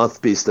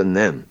mouthpiece than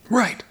them.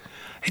 Right.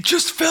 It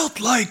just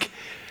felt like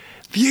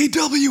the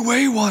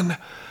AWA one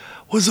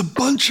was a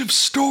bunch of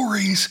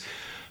stories,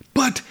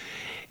 but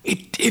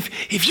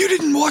if you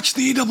didn't watch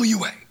the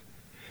AWA,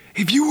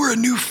 if you were a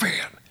new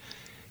fan,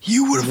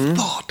 you would have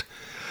thought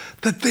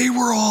that they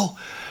were all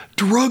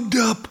drugged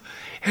up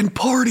and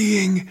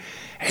partying,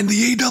 and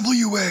the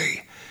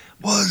AWA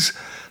was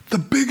the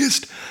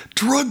biggest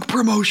drug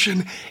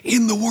promotion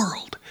in the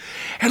world.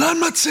 And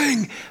I'm not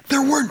saying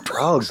there weren't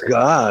drugs. Oh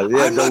God!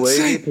 Yeah, I'm not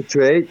saying. They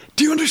portrayed.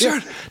 Do you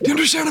understand? Yeah. Do you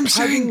understand what I'm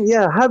saying?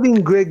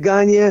 Having Greg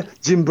Gagne,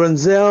 Jim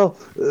Brunzell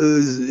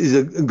is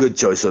a good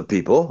choice of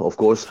people, of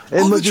course,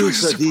 and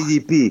Medusa,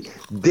 DDP.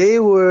 They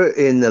were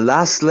in the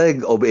last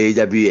leg of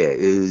AWA.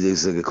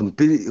 It's a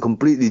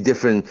completely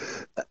different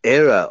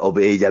era of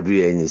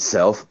AWA in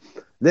itself.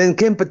 Then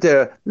Ken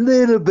Patera,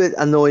 little bit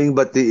annoying,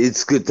 but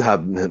it's good to have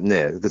him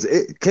there because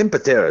Ken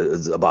Patera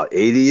is about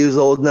 80 years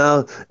old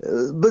now,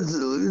 but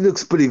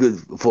looks pretty good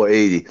for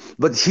 80.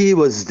 But he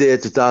was there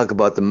to talk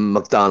about the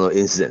McDonald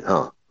incident,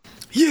 huh?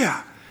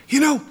 Yeah,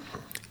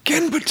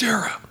 Ken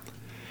Patera,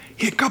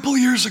 a couple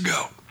years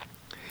ago,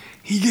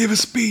 he gave a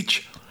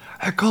speech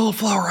at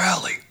Cauliflower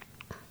Alley.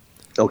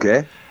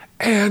 Okay.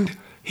 And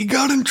he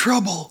got in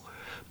trouble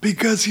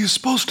because he was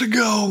supposed to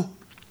go,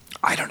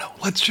 I don't know,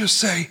 let's just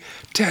say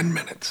 10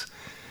 minutes.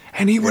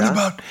 And he went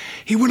about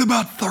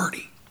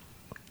 30.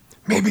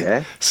 Maybe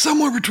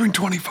somewhere between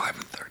 25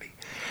 and 30.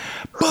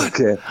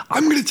 But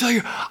I'm going to tell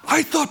you,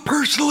 I thought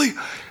personally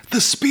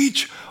the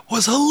speech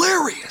was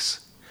hilarious.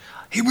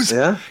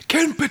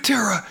 Ken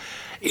Patera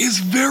is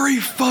very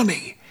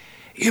funny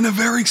in a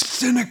very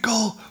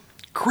cynical,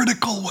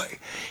 critical way.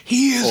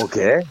 He is.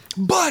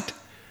 But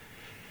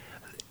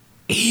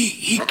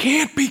he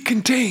can't be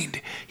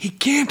contained. He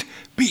can't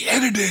be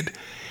edited.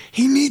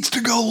 He needs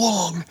to go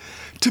long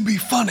to be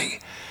funny.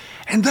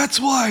 And that's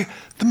why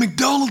the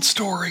McDonald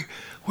story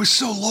was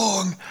so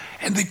long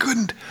and they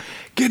couldn't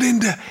get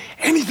into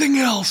anything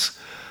else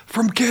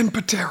from Ken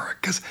Patera.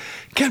 Because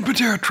Ken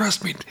Patera,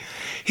 trust me,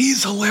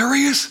 he's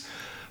hilarious,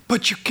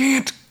 but you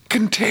can't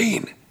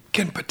contain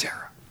Ken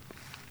Patera.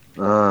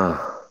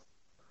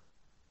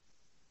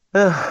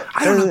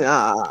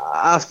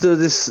 After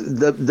this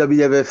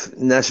WWF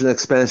national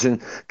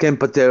expansion, Ken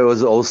Patera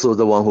was also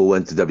the one who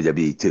went to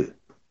WWE too.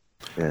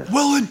 Yeah.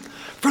 Well, and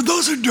for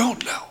those who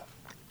don't know,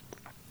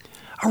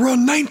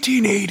 around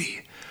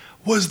 1980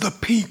 was the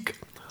peak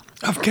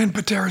of Ken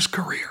Patera's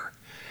career.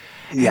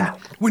 Yeah.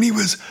 And when he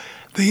was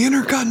the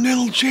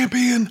Intercontinental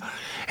Champion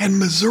and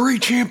Missouri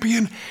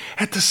Champion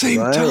at the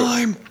same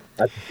time.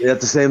 At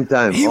the same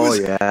time. He was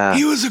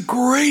a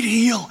great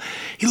heel.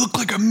 He looked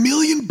like $1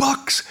 million.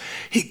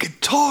 He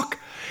could talk.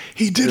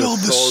 He did all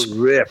this.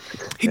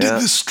 He did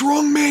the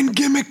strongman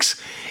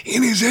gimmicks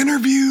in his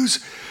interviews.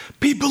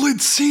 People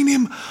had seen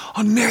him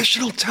on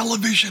national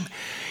television.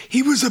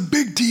 He was a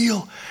big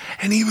deal,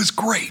 and he was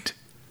great.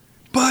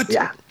 But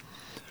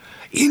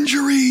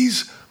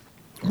injuries,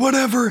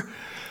 whatever,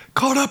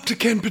 caught up to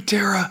Ken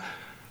Patera.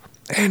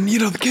 And,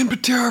 the Ken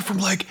Patera from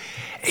like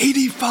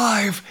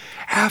 85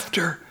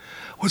 after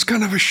was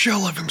kind of a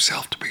shell of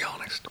himself, to be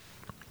honest.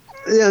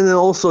 Yeah, and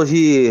also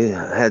he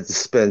had to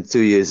spend 2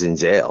 years in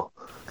jail.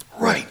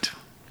 Right.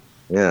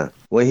 Yeah.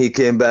 When he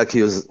came back,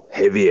 he was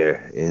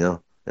heavier, and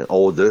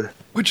older.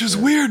 Which is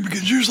weird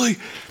because usually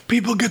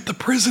people get the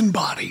prison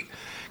body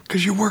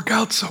because you work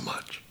out so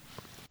much.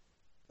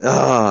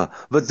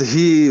 But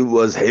he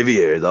was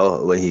heavier,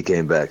 though, when he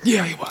came back.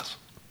 Yeah, he was.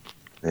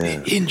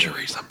 Yeah.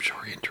 Injuries, I'm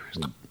sure, injuries.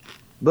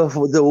 But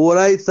what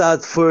I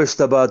thought first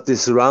about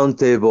this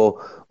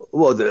roundtable,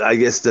 I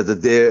guess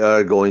that they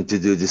are going to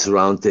do this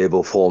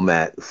roundtable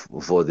format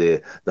for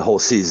the whole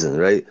season,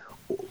 right?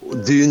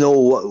 Do you know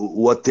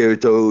what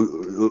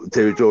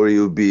territory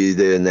will be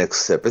the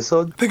next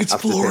episode? I think it's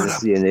Florida.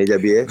 Tennessee and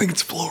AWA? I think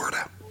it's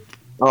Florida.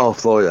 Oh,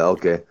 Florida,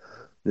 okay.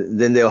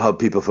 Then they'll have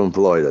people from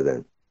Florida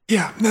then.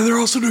 Yeah, now they're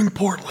also doing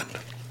Portland.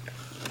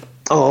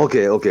 Oh,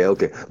 okay.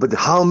 But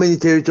how many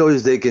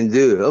territories they can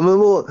do? I mean,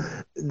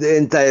 the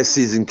entire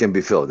season can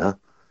be filled, huh?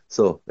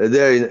 So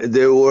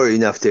there were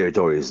enough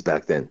territories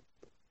back then.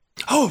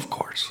 Oh, of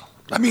course.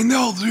 I mean,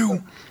 they'll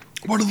do.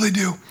 What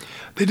do?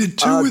 They did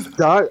two with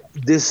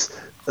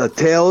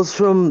Tales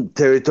from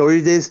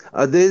Territory Days.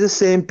 Are they the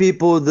same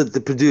people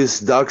that produce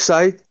Dark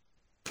Side?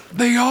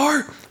 They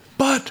are,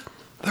 but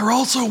they're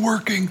also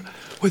working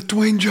with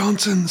Dwayne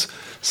Johnson's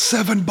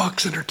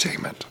 $7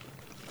 Entertainment.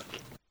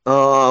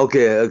 Oh,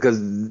 okay. Because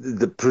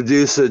the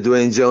producer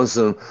Dwayne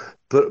Johnson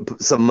put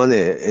some money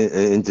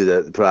into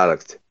that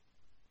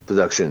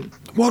production.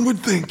 One would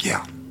think,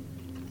 yeah.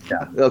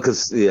 Yeah,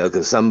 because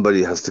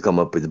somebody has to come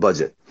up with the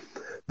budget.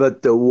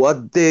 But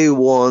what they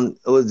want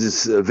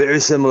was very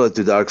similar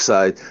to Dark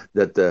Side.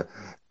 That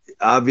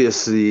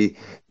obviously,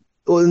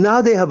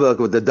 now they have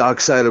the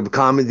dark side of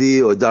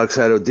comedy or dark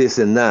side of this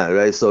and that,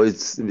 right? So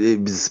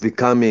it's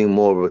becoming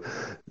more of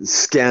a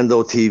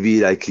scandal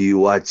TV, like you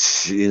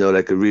watch,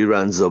 like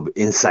reruns of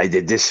Inside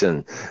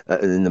Edition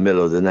in the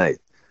middle of the night.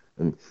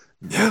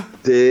 Yeah.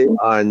 They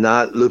are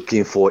not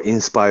looking for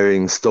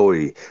inspiring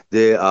story.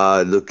 They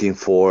are looking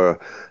for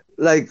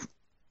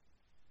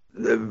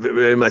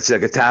very much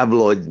like a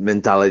tabloid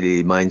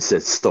mentality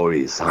mindset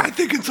stories. Huh? I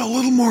think it's a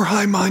little more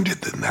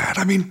high-minded than that.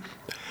 I mean,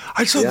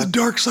 I saw The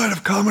Dark Side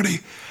of Comedy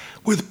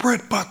with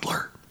Brett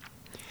Butler.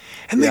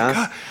 And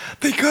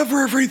they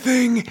cover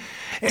everything,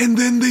 and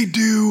then they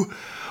do,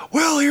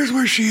 well, here's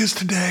where she is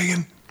today,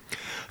 and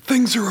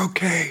things are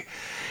okay.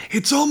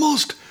 It's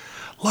almost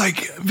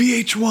like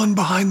VH1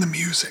 Behind the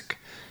Music,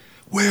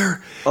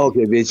 where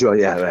VH1,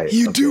 yeah, right.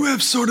 You do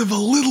have sort of a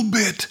little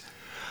bit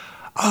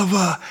of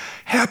a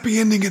happy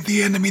ending at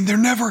the end. I mean, they're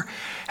never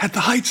at the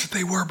heights that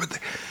they were, but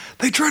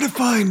they try to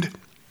find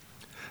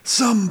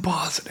some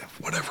positive,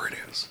 whatever it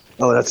is.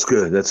 Oh, that's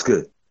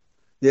good.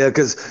 Yeah,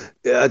 because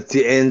at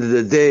the end of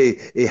the day,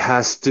 it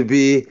has to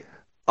be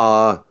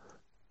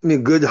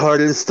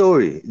good-hearted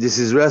story. This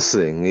is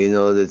wrestling,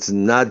 it's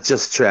not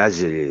just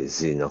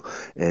tragedies,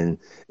 And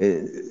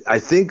I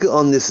think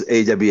on this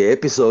AWA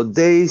episode,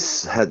 they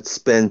had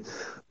spent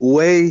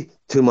way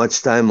too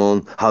much time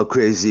on how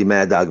crazy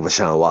Mad Dog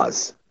Vachon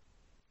was.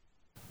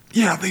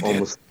 Yeah, they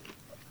did.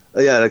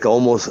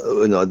 Almost,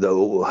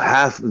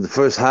 the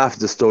first half of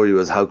the story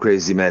was how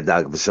crazy Mad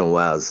Dog Vachon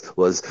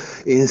was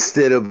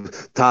instead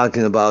of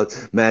talking about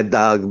Mad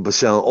Dog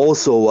Vachon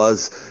also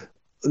was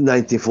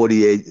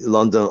 1948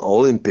 London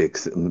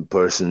Olympics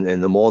person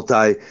and a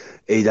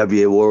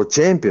multi-AWA world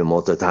champion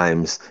multiple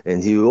times,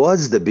 and he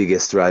was the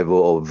biggest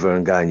rival of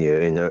Vern Gagne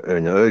in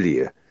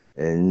earlier,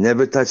 and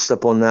never touched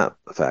upon that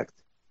fact.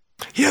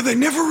 Yeah, they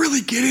never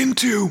really get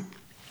into,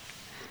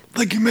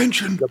 like you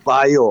mentioned, the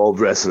bio of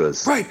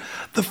wrestlers. Right,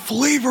 the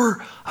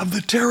flavor of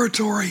the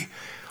territory,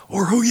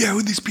 or who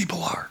these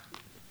people are.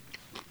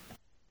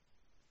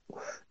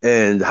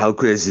 And how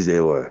crazy they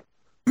were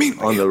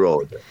on the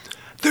road.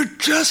 It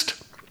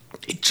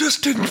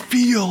just didn't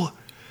feel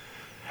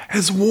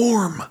as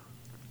warm.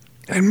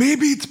 And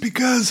maybe it's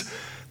because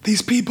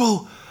these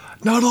people,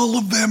 not all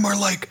of them are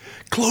like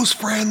close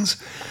friends.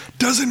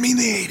 Doesn't mean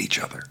they hate each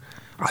other.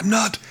 I'm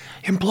not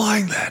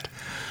implying that.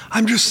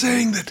 I'm just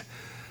saying that,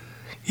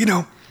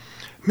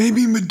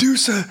 maybe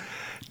Medusa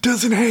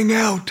doesn't hang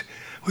out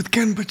with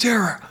Ken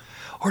Patera,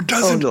 or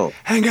doesn't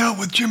hang out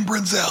with Jim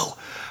Brunzell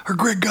or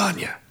Greg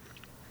Gagne,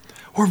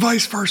 or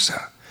vice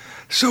versa.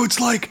 So it's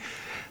like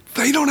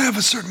they don't have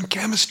a certain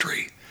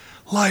chemistry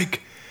like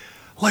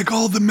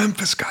all the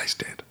Memphis guys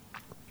did.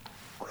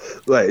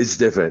 Right, it's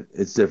different.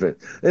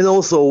 And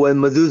also when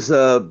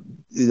Medusa,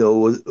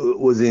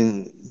 was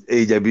in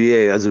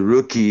AWA as a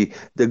rookie,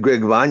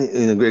 Greg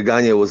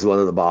Gagne was one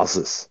of the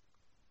bosses.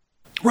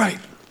 Right.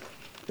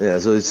 Yeah,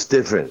 so it's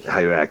different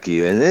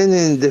hierarchy, and then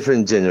in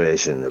different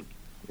generation,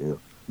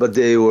 But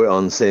they were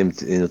on same,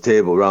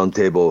 round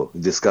table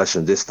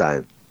discussion this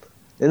time.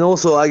 And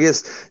also, I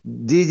guess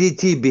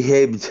DDT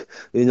behaved,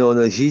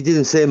 he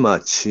didn't say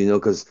much,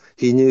 because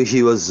he knew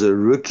he was a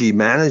rookie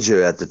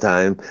manager at the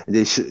time.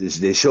 They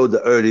showed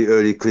the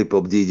early clip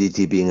of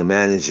DDT being a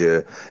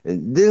manager,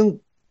 and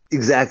didn't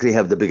exactly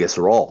have the biggest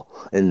role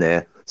in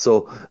there.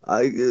 So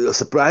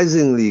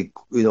surprisingly,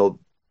 the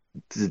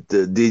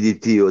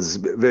DDT was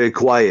very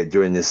quiet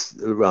during this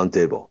round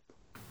table.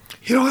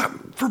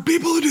 For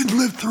people who didn't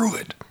live through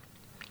it,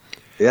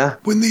 yeah,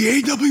 when the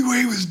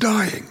AWA was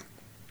dying.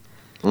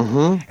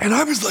 Mm-hmm. And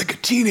I was like a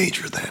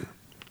teenager then.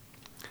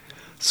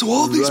 So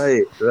all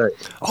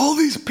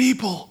these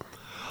people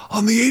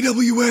on the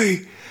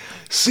AWA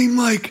seem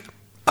like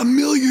a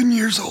million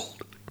years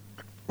old.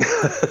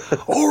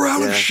 Or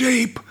out of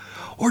shape,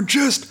 or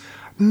just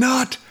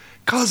not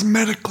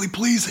cosmetically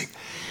pleasing.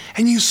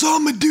 And you saw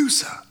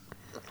Medusa,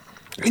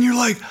 and you're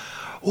like,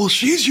 well,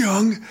 she's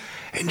young,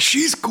 and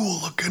she's cool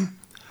looking.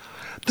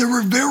 There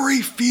were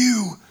very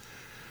few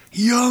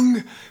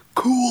young,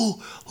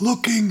 cool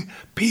looking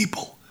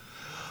people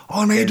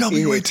on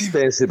AWA TV.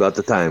 Expensive at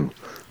the time.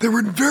 There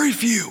were very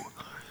few.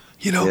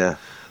 The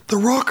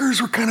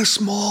Rockers were kind of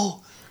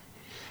small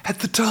at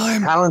the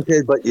time.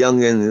 Talented but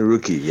young and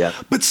rookie, yeah.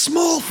 But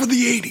small for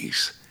the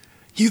 80s.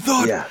 You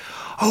thought,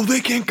 they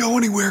can't go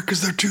anywhere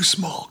because they're too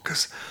small,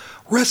 because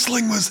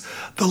wrestling was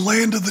the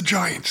land of the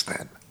giants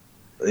then.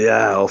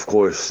 Yeah, of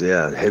course,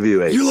 yeah,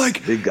 heavyweight.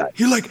 Big guy.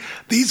 You're like,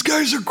 these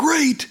guys are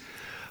great,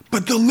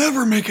 but they'll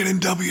never make it in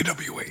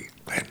WWE.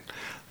 And,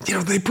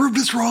 they proved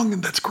us wrong,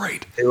 and that's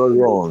great. They were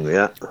wrong,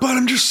 yeah. But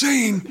I'm just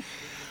saying,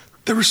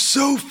 there were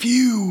so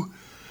few.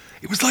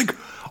 It was like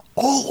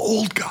all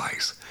old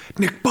guys.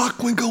 Nick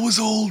Bockwinkel was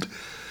old.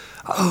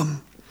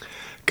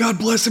 God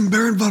bless him,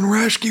 Baron von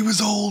Raschke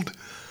was old.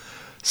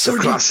 The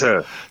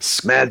Crusher,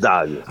 Mad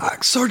Dog.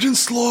 Sergeant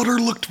Slaughter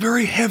looked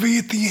very heavy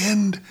at the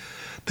end.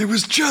 It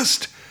was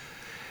just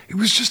he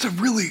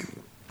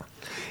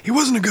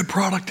wasn't a good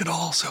product at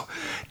all. So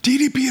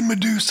DDP and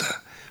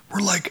Medusa were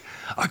like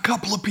a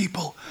couple of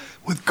people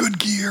with good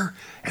gear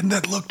and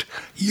that looked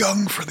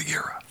young for the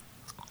era.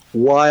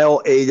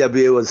 While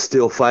AWA was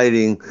still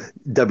fighting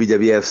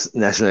WWF's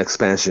national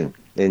expansion,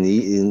 and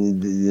in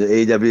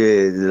the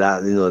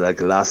AWA,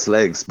 like last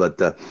legs, but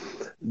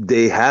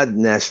they had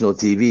national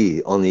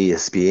TV on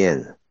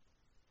ESPN.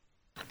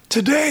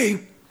 Today,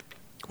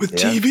 with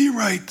TV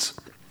rights,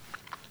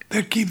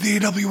 that keep the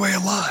AWA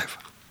alive.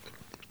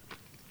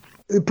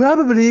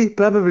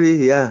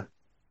 Probably, yeah.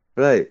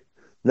 Right.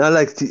 Not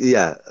like,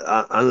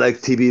 unlike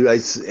TV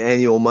rights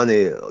annual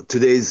money,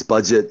 today's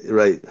budget,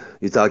 right,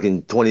 you're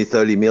talking 20,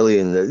 30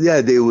 million,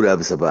 they would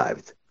have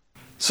survived.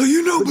 So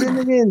but then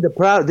again,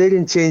 they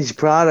didn't change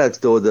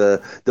product or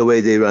the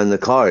way they ran the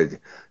card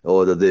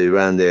or that they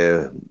ran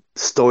their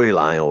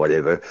storyline or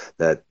whatever,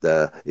 that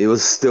it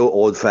was still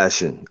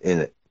old-fashioned in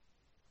it.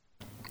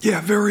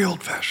 Yeah, very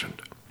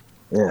old-fashioned.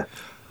 Yeah.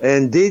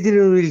 And they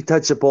didn't really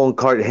touch upon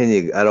Curt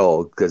Hennig at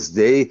all because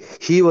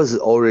he was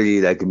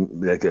already like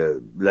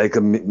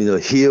a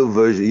heel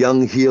version,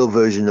 young heel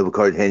version of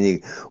Curt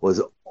Hennig,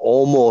 was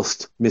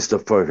almost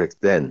Mr. Perfect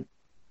then.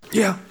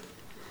 Yeah.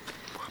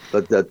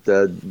 But that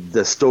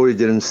the story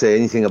didn't say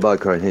anything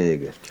about Curt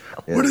Hennig.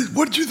 Yeah.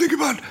 What did you think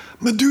about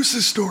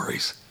Medusa's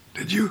stories?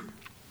 Did you?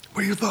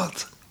 What are your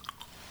thoughts?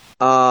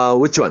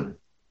 Which one?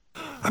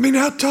 I mean,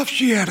 how tough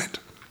she had it,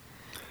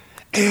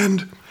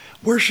 and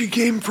where she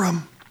came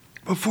from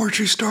before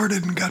she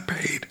started and got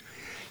paid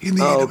in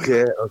the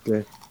AWA.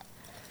 Okay.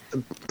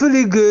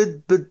 Pretty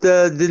good, but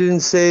didn't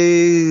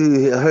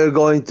say her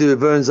going to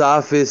Vern's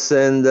office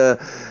and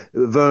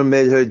Vern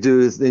made her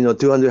do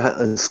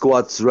 200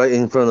 squats right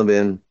in front of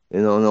him.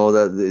 No,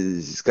 that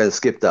just kind of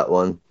skipped that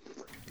one.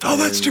 Oh,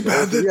 that's too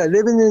bad.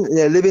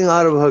 Living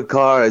out of her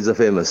car is a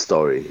famous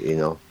story.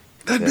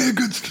 That'd be a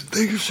good.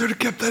 They should have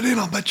kept that in.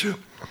 I'll bet you.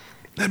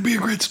 That'd be a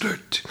great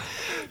start.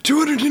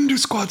 200 Hindu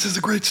squats is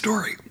a great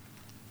story.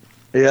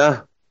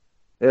 Yeah,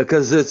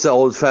 because it's an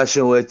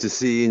old-fashioned way to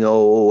see,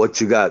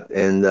 what you got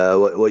and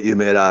what you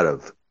made out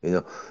of.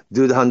 Do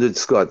the 100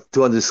 squats,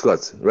 200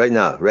 squats right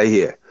now, right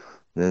here,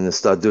 and then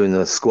start doing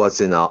the squats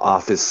in our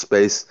office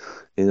space.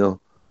 Yeah,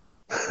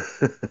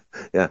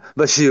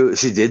 but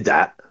she did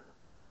that.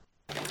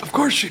 Of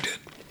course she did.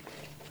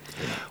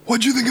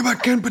 What'd you think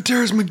about Ken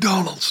Patera's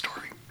McDonald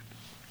story?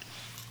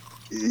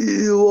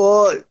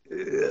 Well,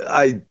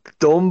 I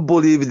don't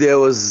believe there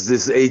was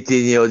this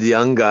 18-year-old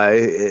young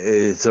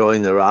guy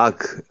throwing a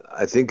rock.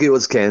 I think it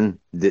was Ken,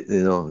 did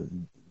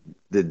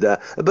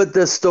that. But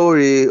the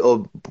story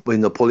of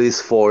when the police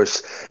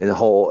force and the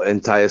whole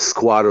entire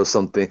squad or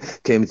something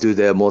came to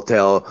their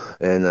motel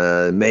and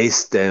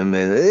maced them,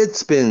 and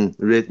it's been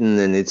written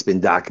and it's been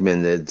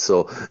documented.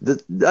 So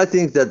I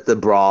think that the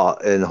bra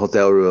and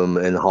hotel room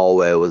and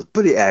hallway was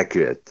pretty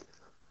accurate.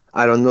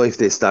 I don't know if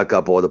they stuck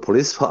up all the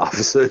police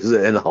officers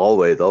in the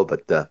hallway though,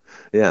 but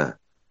yeah.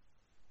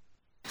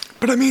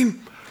 But I mean,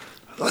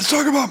 let's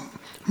talk about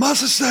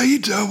Masa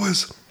Saito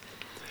was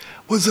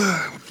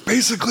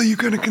basically you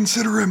kind of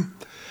consider him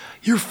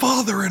your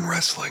father in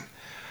wrestling,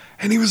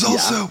 and he was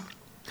also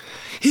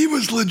he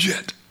was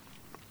legit.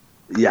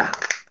 Yeah,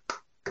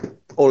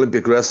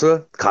 Olympic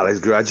wrestler, college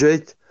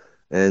graduate,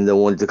 and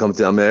wanted to come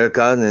to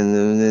America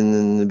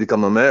and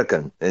become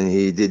American, and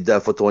he did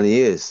that for 20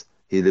 years.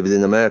 He lived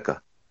in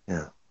America.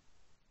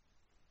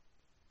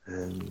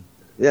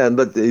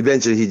 But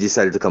eventually he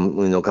decided to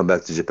come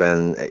back to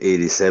Japan in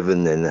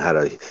 '87 and had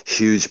a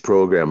huge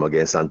program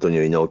against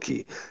Antonio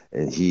Inoki,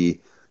 and he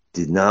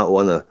did not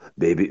want to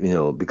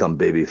become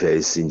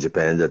babyface in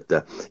Japan.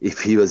 That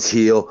if he was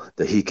heel,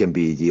 that he can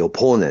be the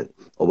opponent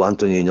of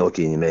Antonio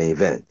Inoki in the main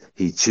event.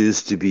 He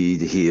chose to be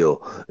the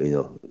heel,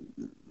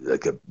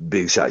 like a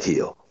big shot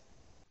heel.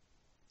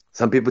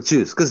 Some people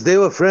choose because they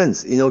were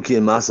friends. Inoki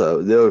and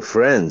Masa, they were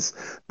friends.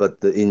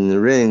 But in the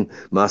ring,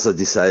 Masa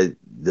decided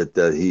that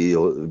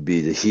he'll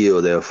be the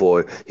heel.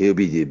 Therefore, he'll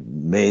be the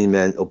main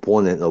man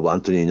opponent of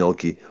Antonio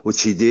Inoki,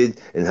 which he did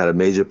and had a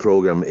major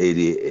program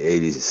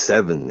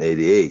 87,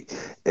 88.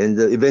 And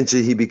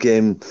eventually he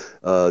became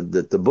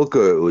the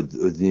booker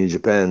with New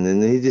Japan.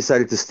 And he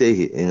decided to stay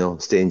here,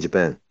 stay in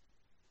Japan.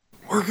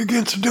 Work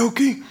against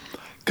Inoki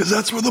because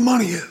that's where the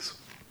money is.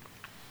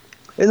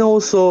 And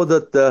also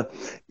that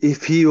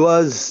if he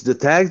was the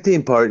tag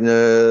team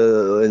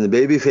partner in the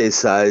babyface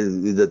side,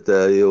 that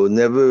he'll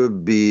never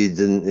be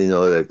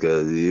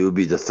you'll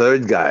be the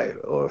third guy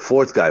or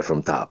fourth guy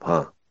from top,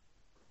 huh?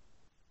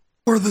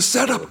 Or the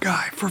setup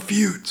guy for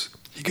feuds.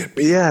 You get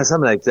beat. Yeah,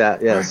 something like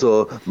that. Yeah. Right.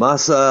 So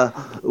Masa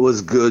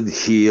was good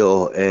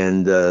heel,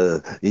 and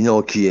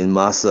Inoki and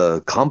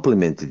Masa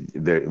complemented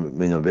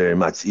very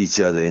much each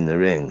other in the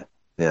ring.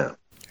 Yeah.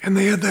 And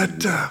they had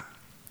that.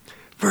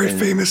 Very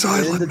famous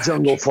island the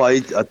jungle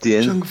fight at the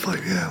end. Jungle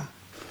fight, yeah.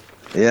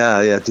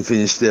 Yeah, to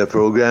finish their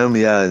program.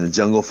 Yeah, and the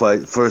jungle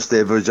fight, first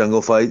ever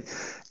jungle fight,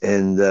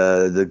 and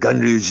the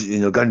Ganryu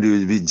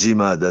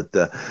Jima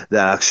that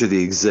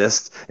actually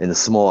exists in a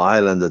small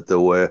island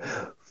where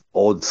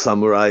old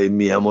samurai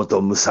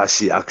Miyamoto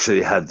Musashi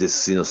actually had this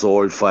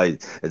sword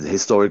fight at the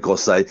historical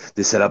site.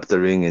 They set up the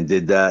ring and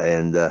did that,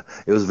 and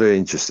it was very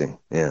interesting.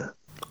 Yeah.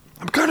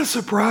 I'm kind of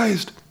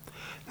surprised.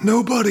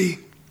 Nobody's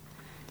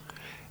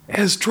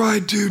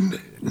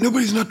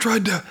not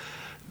tried to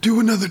do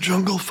another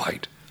jungle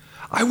fight.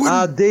 I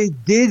wouldn't. They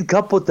did a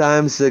couple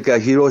times, like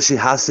Hiroshi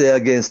Hase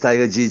against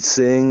Tiger Jeet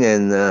Singh,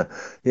 and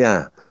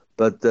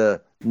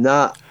but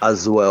not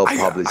as well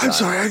publicized. I'm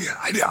sorry,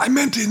 I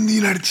meant in the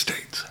United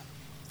States.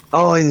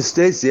 Oh, in the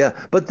States, yeah.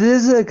 But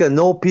there's like a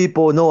no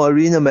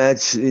arena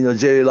match,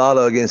 Jerry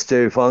Lawler against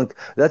Terry Funk.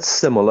 That's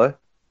similar.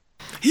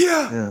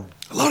 Yeah.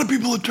 A lot of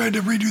people have tried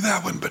to redo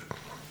that one, but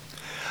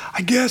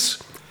I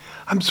guess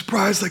I'm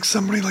surprised like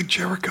somebody like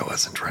Jericho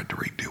hasn't tried to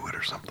redo it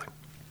or something.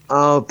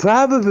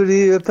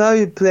 Probably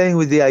playing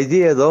with the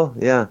idea though,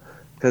 yeah,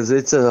 because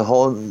it's a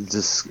whole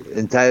just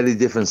entirely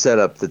different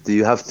setup that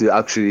you have to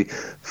actually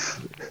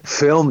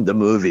film the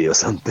movie or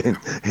something,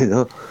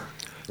 Yeah.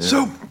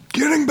 So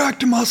getting back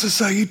to Masa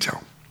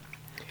Saito,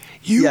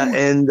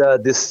 and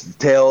this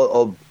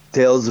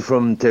Tales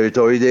from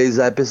Territory Days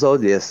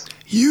episode, yes.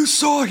 You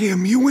saw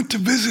him. You went to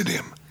visit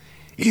him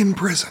in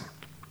prison.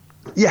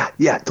 Yeah,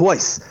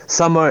 twice,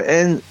 summer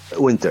and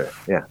winter.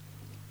 Yeah.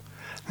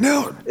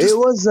 Now it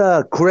was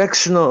a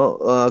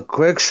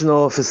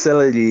correctional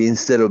facility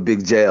instead of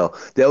big jail.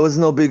 There was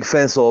no big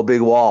fence or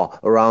big wall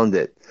around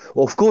it.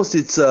 Well, of course,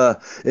 it's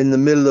in the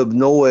middle of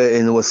nowhere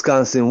in the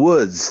Wisconsin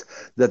woods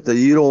that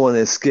you don't want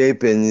to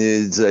escape, and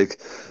it's like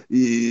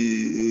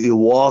you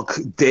walk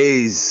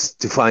days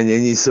to find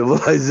any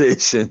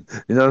civilization.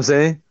 You know what I'm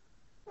saying?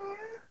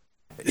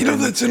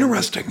 That's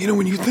interesting.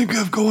 When you think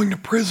of going to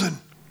prison.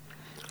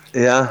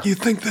 Yeah. You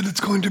think that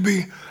it's going to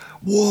be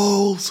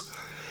walls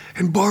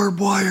and barbed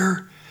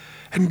wire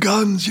and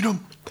guns.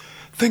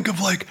 think of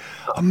like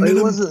a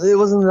minimum. It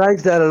wasn't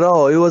like that at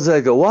all. It was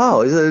like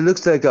wow. It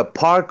looks like a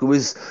park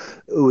with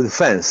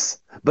fence,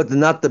 but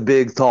not the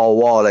big tall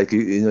wall like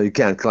you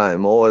can't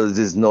climb, or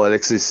there's no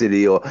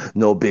electricity or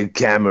no big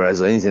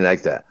cameras or anything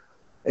like that.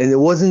 And it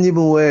wasn't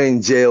even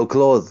wearing jail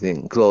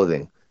clothing.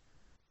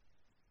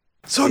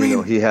 So I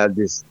mean, He had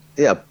this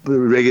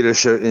regular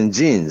shirt and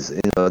jeans,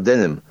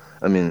 denim.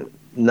 I mean,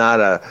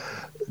 not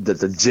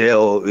the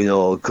jail,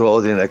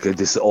 clothing like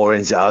this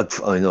orange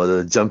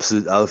the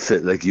jumpsuit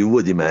outfit like you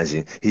would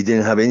imagine. He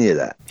didn't have any of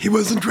that. He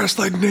wasn't dressed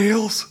like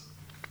nails.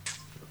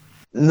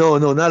 No,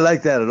 not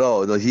like that at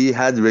all. No, he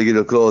had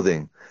regular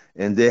clothing,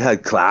 and they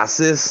had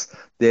classes.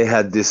 They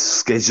had these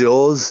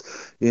schedules.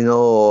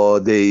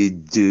 They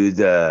do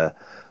the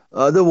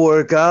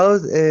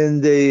workout,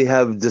 and they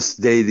have this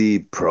daily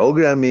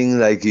programming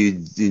like they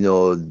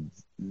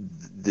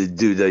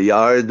do the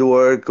yard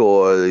work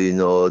or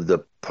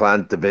the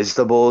plant the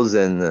vegetables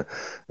and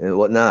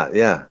whatnot.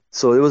 Yeah,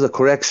 so it was a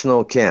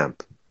correctional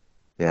camp.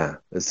 Yeah,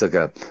 it's like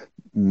a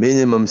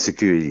minimum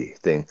security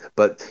thing,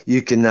 but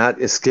you cannot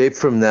escape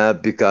from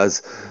that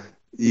because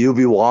you'll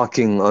be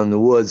walking on the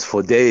woods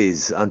for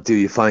days until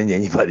you find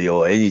anybody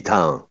or any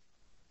town.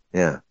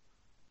 Yeah.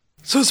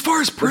 So as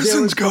far as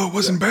prisons go, it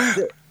wasn't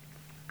bad.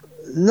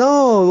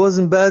 No, it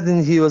wasn't bad,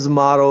 and he was a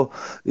model,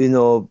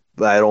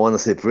 I don't want to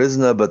say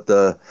prisoner, but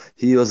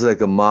he was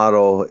like a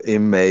model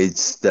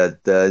inmates that,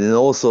 and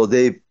also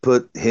they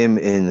put him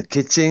in the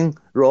kitchen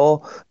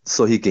role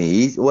so he can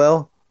eat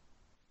well.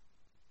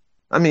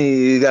 I mean,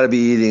 you got to be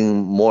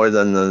eating more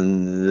than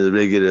the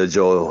regular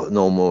Joe,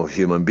 normal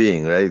human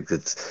being, right?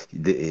 Because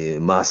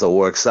Masa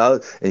works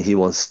out, and he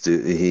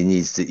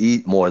needs to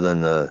eat more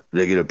than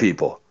regular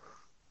people.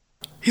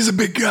 He's a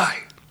big guy.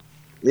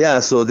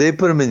 Yeah, so they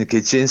put him in the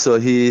kitchen, so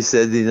he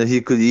said,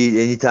 he could eat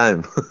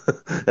anytime.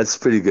 That's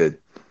pretty good.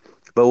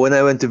 But when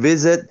I went to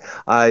visit,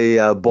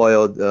 I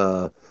boiled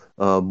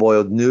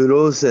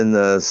noodles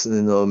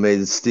and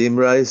made steamed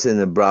rice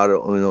and brought it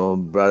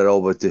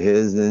over to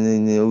his,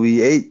 and then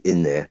we ate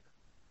in there,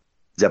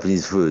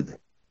 Japanese food.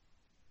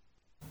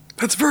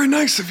 That's very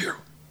nice of you.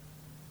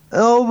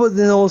 Oh, but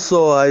then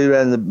also I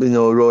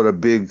wrote a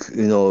big,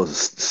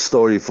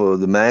 story for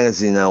the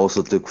magazine. I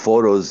also took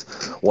photos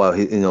while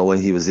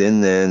when he was in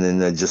there, and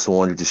then I just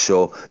wanted to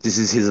show this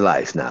is his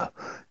life now,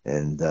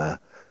 and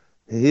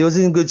he was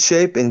in good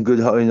shape and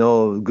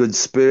good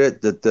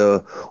spirit. That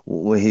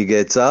when he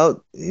gets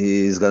out,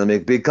 he's gonna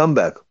make a big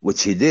comeback,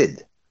 which he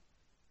did.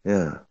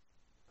 Yeah,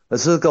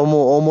 it's like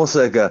almost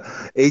like a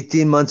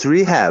 18 months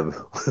rehab,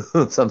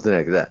 something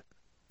like that.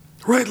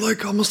 Right,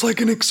 almost like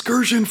an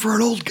excursion for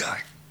an old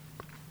guy.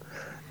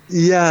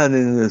 Yeah, and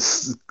then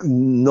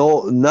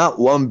not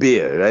one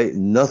beer, right?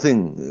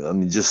 Nothing. I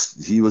mean,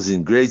 just he was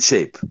in great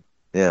shape.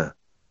 Yeah,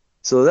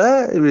 so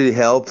that really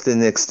helped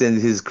and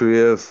extended his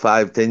career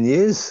 5-10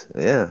 years.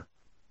 Yeah,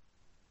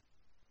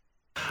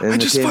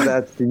 and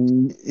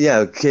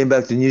came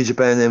back to New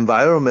Japan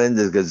environment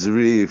that was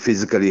really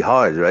physically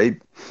hard,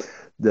 right?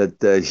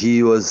 That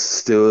he was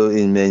still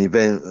in main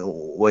event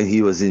when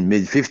he was in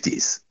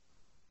mid-50s.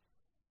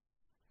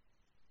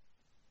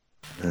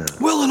 Yeah.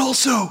 Well, and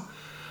also,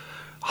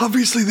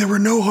 obviously there were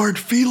no hard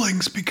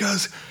feelings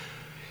because,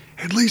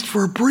 at least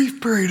for a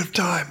brief period of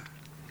time,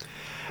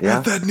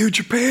 at that New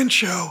Japan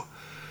show,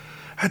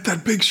 at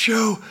that big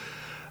show,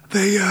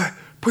 they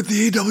put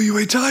the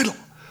AWA title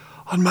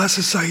on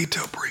Masa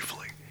Saito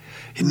briefly.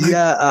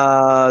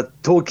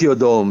 Tokyo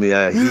Dome,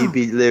 he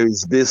beat Larry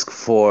Zbyszko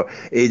for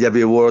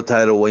AWA World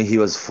title when he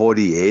was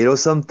 48 or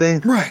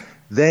something. Right.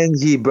 Then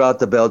he dropped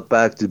the belt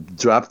back to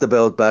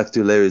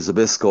Larry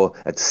Zbyszko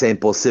at the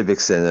St. Paul Civic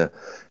Center.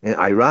 And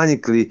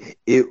ironically,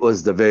 it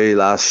was the very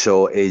last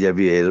show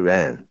AWA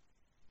ran.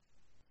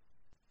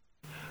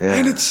 Yeah.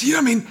 And it's,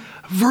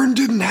 Vern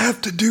didn't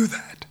have to do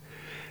that.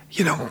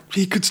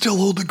 He could still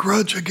hold a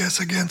grudge, I guess,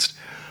 against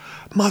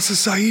Masa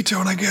Saito,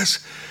 and I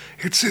guess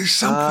it says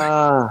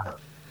something.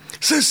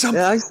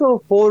 Yeah, I saw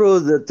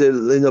photos that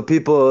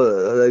people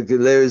like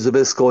Larry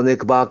Zbyszko, Nick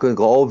Bockwinkel,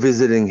 all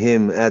visiting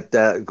him at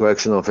that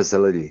correctional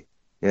facility.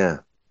 Yeah,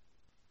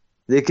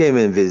 they came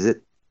and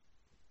visit.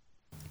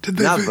 Did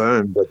they? Not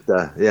Vern, but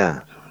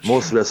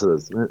most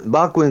wrestlers.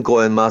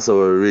 Bockwinkel and Masa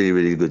were really,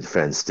 really good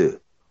friends too.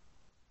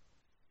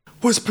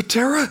 Was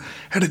Patera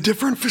at a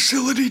different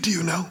facility? Do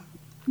you know?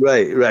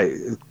 Right,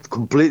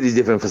 completely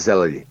different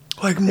facility.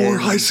 Like more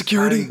high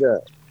security.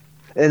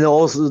 And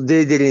also,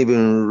 they didn't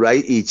even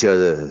write each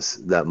other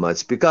that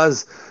much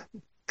because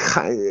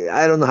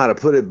I don't know how to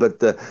put it,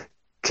 but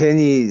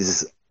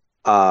Kenny's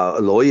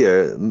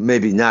lawyer,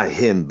 maybe not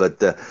him, but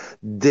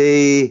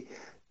they,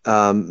 they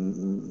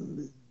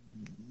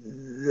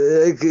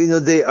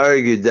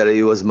argued that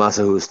it was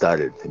Masa who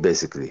started.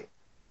 Basically,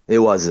 it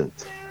wasn't.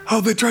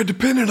 Oh, they tried to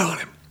pin it on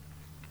him.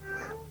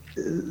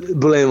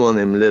 Blame on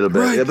him a little bit,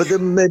 right. But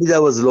maybe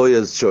that was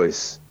lawyer's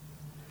choice.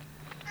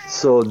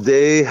 So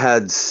they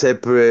had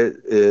separate,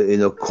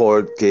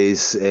 court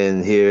case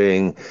and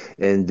hearing,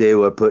 and they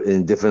were put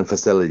in different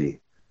facility.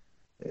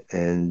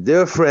 And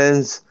they're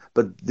friends,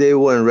 but they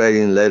weren't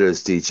writing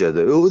letters to each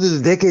other. It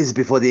was decades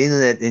before the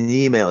internet and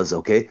emails,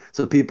 okay?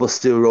 So people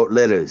still wrote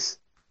letters.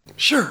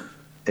 Sure.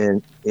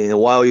 And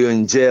while you're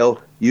in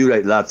jail, you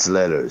write lots of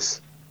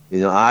letters.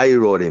 I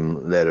wrote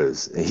him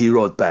letters, and he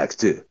wrote back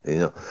too.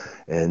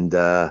 And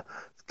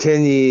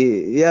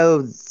Kenny,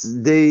 it's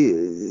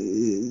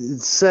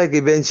like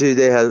eventually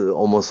they had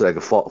almost like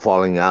a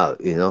falling out.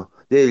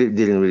 They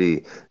didn't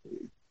really,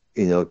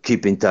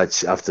 keep in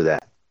touch after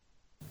that.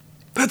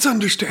 That's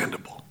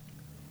understandable.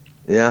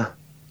 Yeah.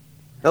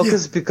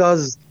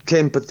 Because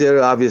Ken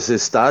Patera obviously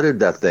started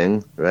that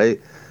thing, right?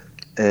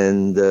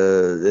 And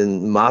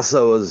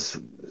Masa was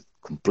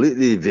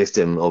completely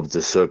victim of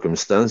the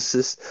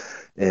circumstances.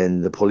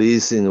 And the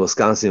police in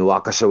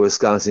Waukesha,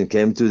 Wisconsin,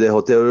 came to the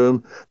hotel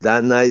room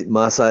that night.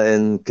 Masa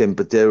and Ken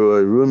Patera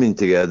were rooming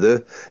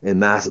together,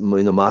 and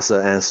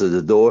Masa answered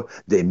the door.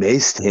 They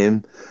maced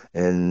him,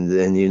 and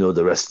then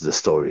the rest of the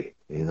story.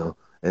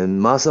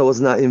 And Masa was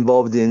not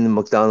involved in the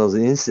McDonald's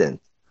incident.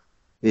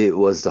 It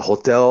was the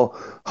hotel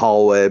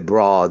hallway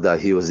brawl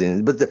that he was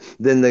in. But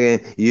then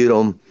again, you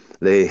don't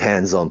lay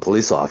hands on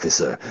police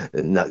officer.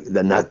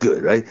 Not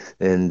good, right?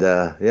 And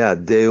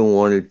they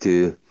wanted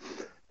to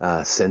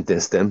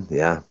sentence them,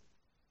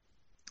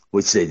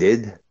 which they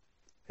did.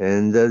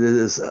 And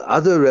there's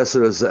other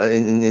wrestlers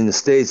in the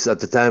States at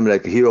the time,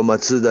 like Hiro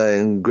Matsuda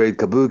and Great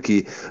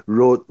Kabuki,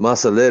 wrote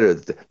Masa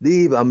letters,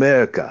 leave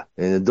America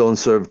and don't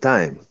serve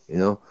time,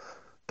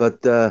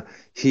 But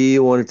he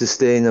wanted to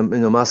stay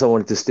Masa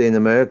wanted to stay in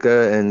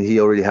America, and he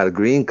already had a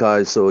green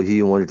card, so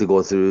he wanted to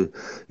go through,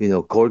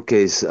 court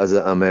case as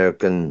an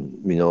American,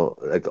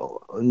 like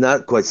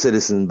not quite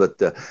citizen,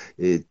 but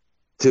it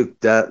took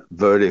that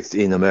verdict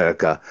in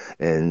America,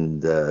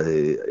 and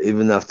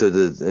even after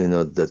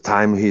the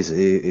time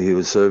he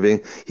was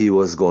serving, he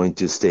was going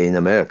to stay in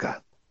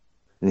America,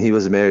 and he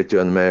was married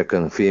to an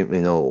American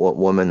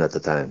woman at the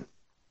time.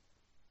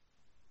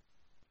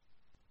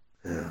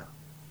 Yeah.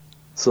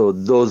 So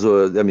those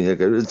were,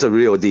 it's a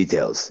real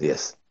details,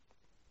 yes.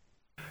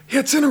 Yeah,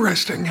 it's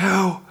interesting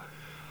how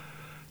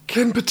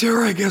Ken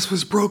Patera, I guess,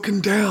 was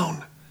broken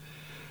down,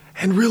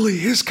 and really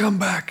his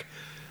comeback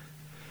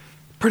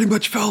pretty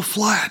much fell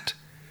flat.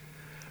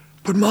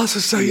 But Masa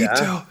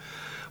Saito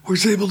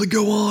was able to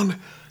go on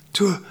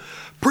to a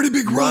pretty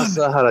big run.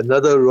 Masa had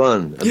another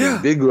run,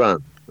 big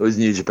run with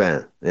New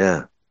Japan,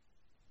 yeah.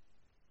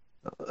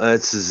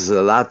 It's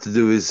a lot to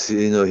do with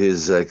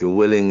his like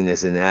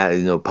willingness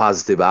and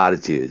positive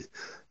attitude.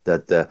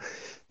 That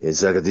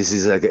it's like this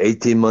is like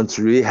 18 months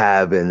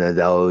rehab, and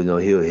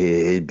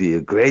he'd be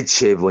in great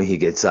shape when he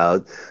gets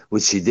out,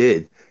 which he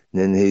did.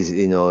 And then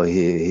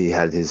he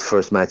had his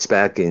first match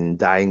back in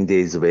dying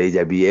days of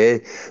AWA.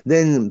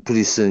 Then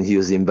pretty soon he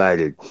was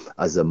invited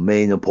as the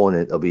main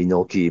opponent of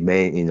Inoki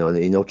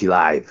Inoki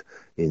Live.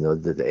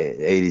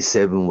 The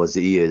 87 was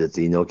the year that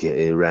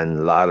Inoki ran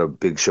a lot of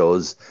big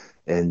shows.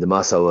 And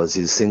Masa was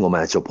his single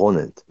match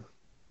opponent.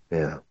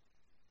 Yeah.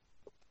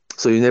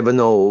 So you never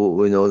know,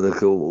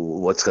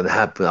 what's going to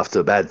happen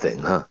after a bad thing,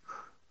 huh?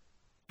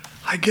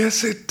 I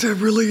guess it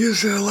really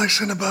is a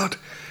lesson about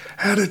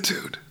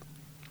attitude.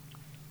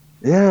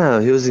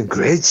 Yeah, he was in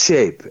great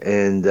shape,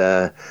 and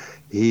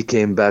he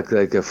came back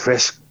like a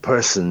fresh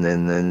person,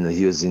 and then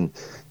he was in,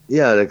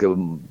 like a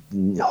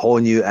whole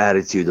new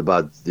attitude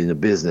about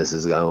business.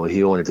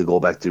 He wanted to go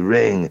back to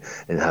ring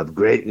and have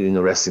great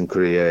wrestling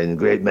career and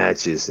great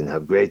matches and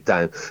have great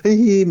time. And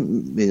he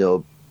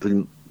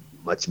pretty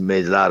much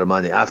made a lot of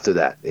money after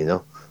that.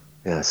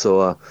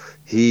 So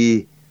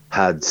he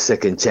had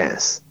second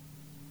chance.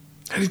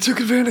 And he took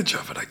advantage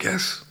of it, I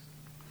guess.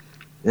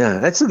 Yeah,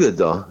 that's good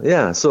though.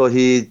 Yeah, so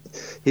he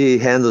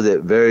handled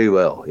it very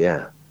well.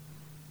 Yeah.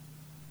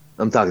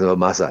 I'm talking about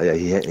Masa. Yeah,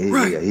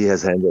 he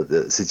has handled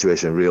the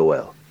situation real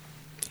well.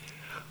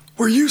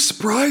 Were you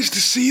surprised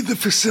to see the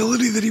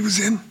facility that he was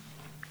in?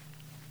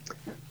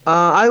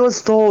 I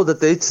was told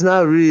that it's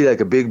not really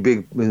like a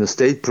big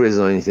state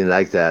prison or anything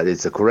like that.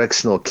 It's a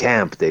correctional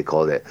camp, they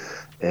call it.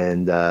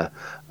 And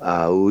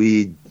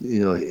we,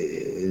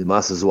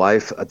 Masa's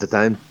wife at the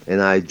time,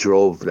 and I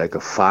drove like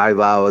 5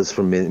 hours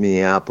from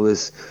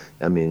Minneapolis.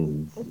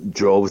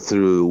 Drove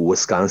through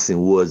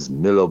Wisconsin woods,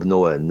 middle of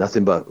nowhere,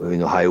 nothing but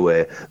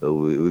highway.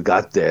 We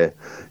got there,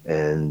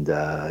 and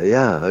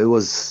it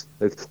was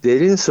like they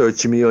didn't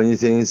search me or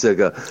anything. It's like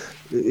I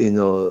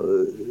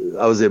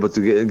was able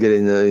to get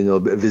in a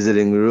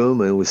visiting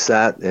room, and we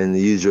sat, and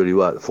usually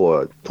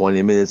for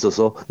 20 minutes or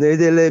so. They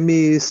let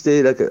me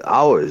stay like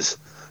hours,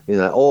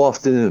 all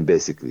afternoon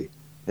basically.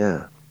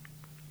 Yeah,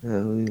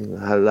 we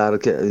had a lot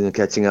of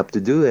catching up to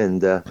do,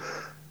 and.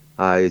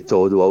 I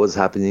told what was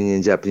happening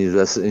in Japanese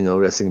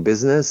wrestling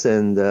business,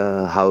 and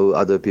how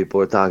other people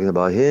were talking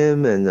about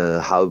him, and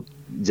how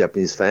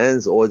Japanese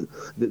fans or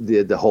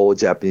the whole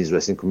Japanese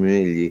wrestling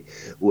community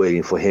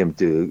waiting for him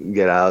to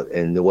get out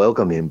and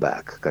welcome him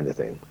back, kind of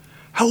thing.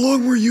 How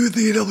long were you at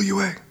the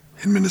AWA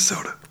in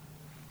Minnesota?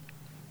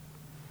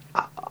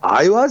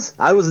 I was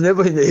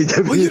never in the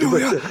AWA.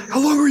 Well, how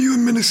long were you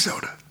in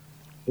Minnesota?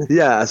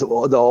 Yeah, so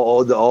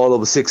all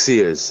of 6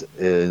 years,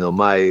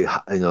 my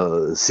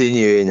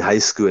senior in high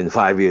school and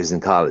 5 years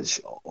in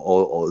college,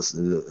 all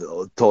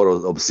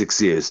total of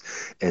 6 years,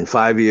 and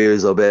 5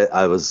 years of it,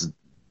 I was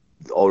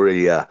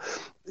already a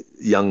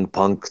young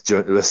punk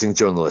wrestling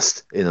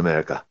journalist in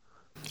America.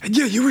 And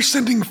yeah, you were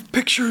sending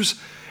pictures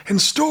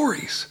and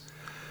stories.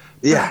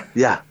 Yeah,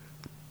 yeah.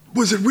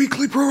 Was it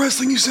Weekly Pro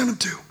Wrestling you sent them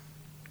to?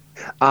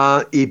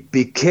 It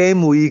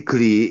became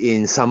weekly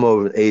in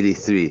summer of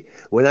 '83.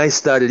 When I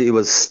started, it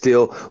was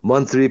still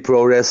monthly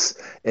Progress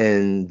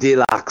and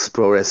Deluxe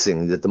Pro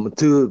Wrestling, the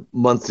two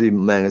monthly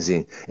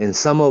magazine. In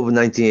summer of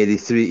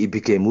 1983, it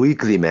became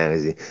weekly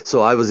magazine.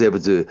 So I was able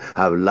to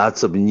have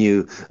lots of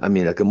new,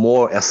 like a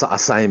more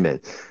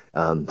assignment.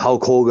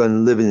 Hulk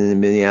Hogan living in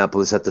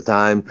Minneapolis at the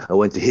time. I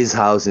went to his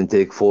house and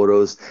take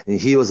photos, and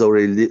he was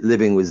already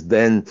living with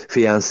then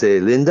fiance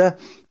Linda.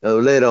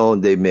 Later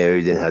on, they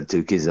married and had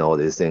 2 kids and all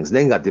these things.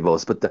 Then got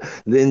divorced. But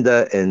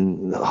Linda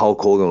and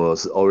Hulk Hogan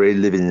was already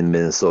living in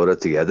Minnesota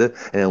together,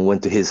 and I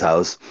went to his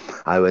house.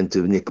 I went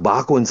to Nick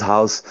Bachman's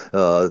house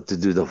to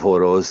do the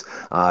photos.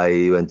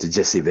 I went to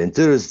Jesse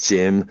Ventura's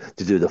gym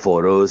to do the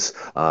photos.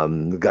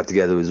 Got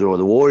together with Road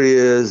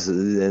Warriors,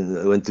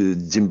 and went to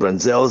Jim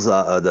Brunzell's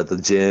at the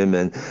gym,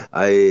 and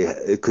I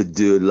could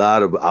do a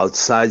lot of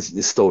outside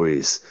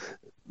stories,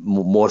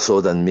 more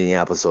so than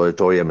Minneapolis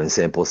Auditorium and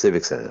St. Paul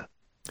Civic Center.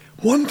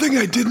 One thing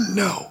I didn't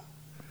know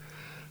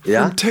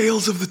from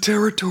Tales of the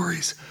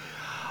Territories,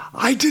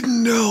 I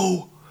didn't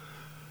know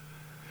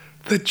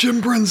that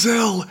Jim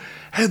Brunzell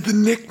had the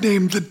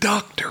nickname The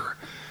Doctor.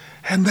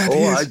 And that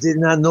I did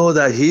not know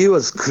that he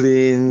was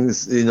clean,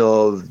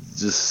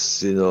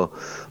 just,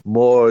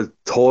 more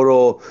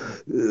total,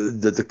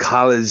 the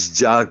college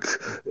jock,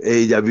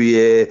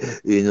 AWA,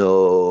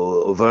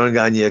 Vern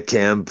Gagne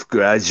camp,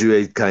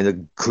 graduate kind of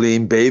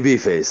clean baby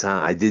face,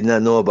 huh? I did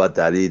not know about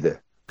that either.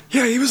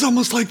 Yeah, he was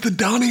almost like the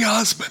Donny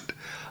Osmond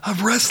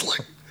of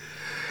wrestling.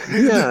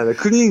 Yeah, the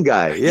clean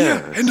guy.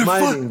 Yeah, and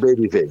smiling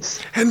baby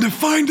face. And to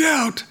find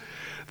out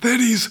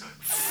that he's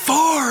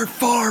far,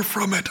 far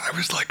from it, I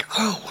was like,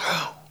 oh,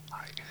 wow.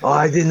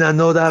 I did not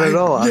know that at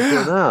all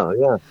until now,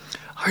 yeah.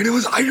 I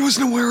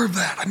wasn't aware of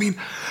that. I mean,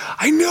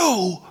 I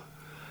know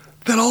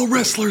that all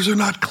wrestlers are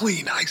not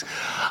clean.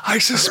 I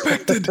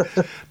suspected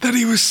that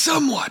he was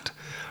somewhat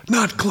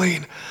not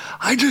clean.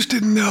 I just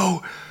didn't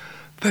know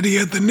that he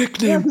had the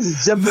nickname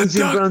Jim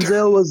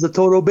Brunzell was the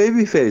total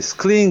babyface,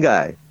 clean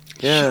guy.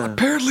 Yeah.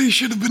 Apparently he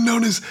should have been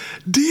known as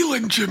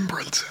Dealing Jim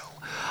Brunzell.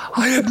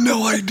 I had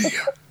no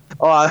idea.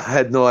 I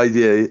had no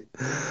idea.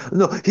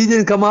 No, he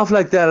didn't come off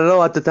like that at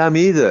all at the time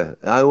either.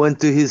 I went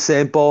to his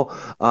St. Paul,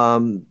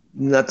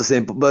 not the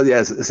St. Paul, but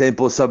yes, St.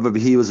 Paul suburb.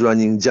 He was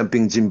running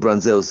Jumping Jim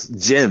Brunzell's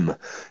gym,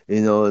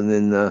 and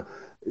then,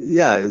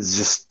 it's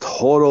just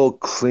total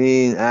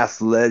clean,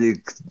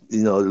 athletic,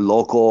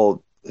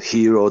 local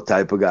hero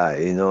type of guy,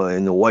 in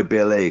White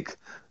Bear Lake,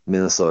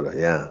 Minnesota.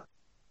 Yeah.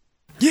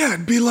 Yeah,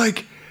 it'd be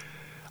like,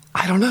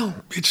 I don't know.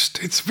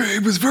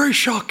 It was very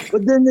shocking.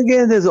 But then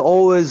again, there's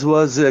always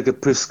was like a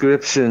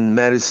prescription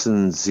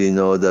medicines,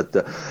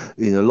 that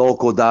the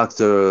local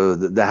doctor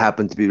that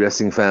happened to be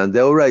wrestling fan,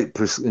 they'll write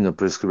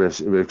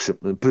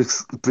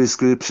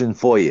prescription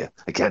for you.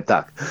 I can't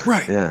talk.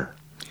 Right. Yeah.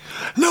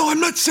 No, I'm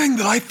not saying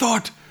that I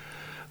thought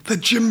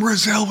that Jim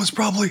Brunzell was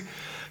probably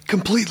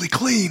completely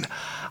clean.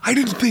 I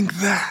didn't think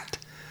that.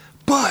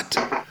 But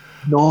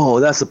no,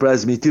 that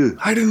surprised me too.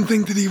 I didn't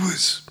think that he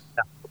was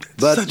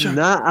not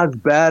as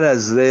bad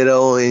as later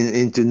on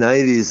into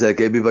 90s, like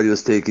everybody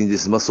was taking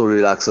this muscle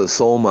relaxer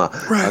Soma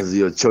as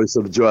your choice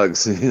of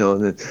drugs, I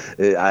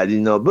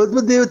didn't know.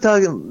 But they were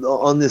talking,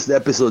 on this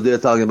episode, they were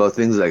talking about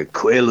things like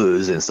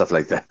Quaaludes and stuff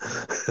like that.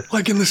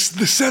 Like in the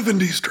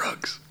 70s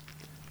drugs.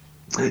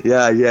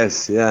 Yeah,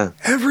 yes, yeah.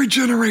 Every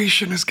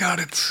generation has got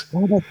its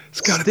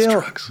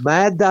drugs.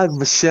 Mad Dog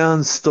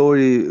Vachon's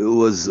story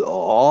was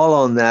all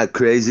on that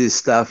crazy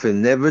stuff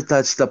and never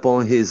touched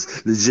upon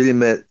his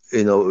legitimate,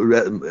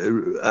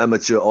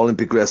 amateur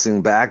Olympic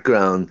wrestling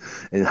background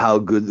and how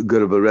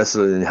good of a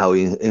wrestler and how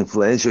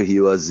influential he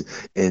was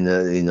in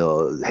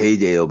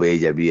heyday of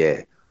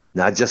AWA.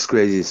 Not just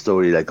crazy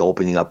story like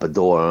opening up a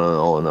door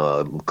on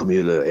a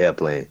commuter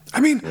airplane. I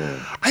mean,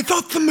 I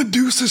thought the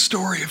Medusa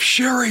story of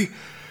Sherry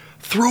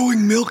throwing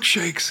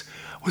milkshakes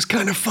was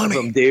kind of funny.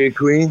 From Dairy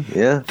Queen,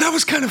 yeah. That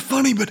was kind of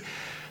funny, but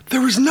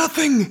there was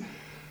nothing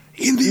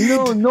in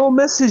the no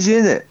message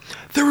in it.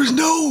 There was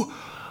no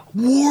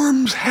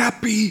warm,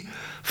 happy,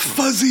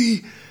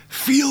 fuzzy,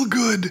 feel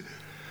good.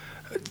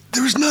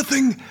 There was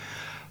nothing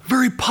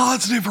very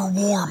positive or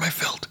warm, I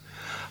felt,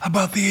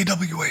 about the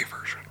AWA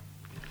version.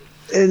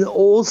 And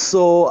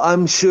also,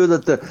 I'm sure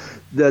that the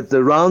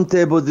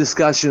roundtable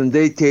discussion,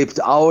 they taped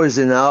hours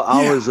and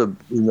hours of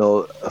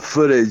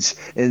footage,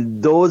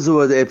 and those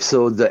were the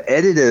episodes the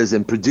editors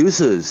and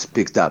producers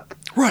picked up.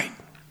 Right.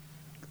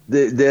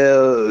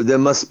 There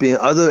must be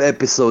other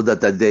episode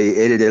that they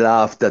edited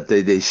off that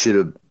they should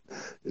have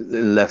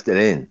left it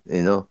in,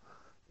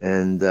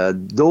 and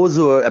those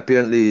were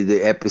apparently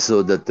the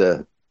episode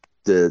that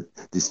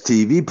these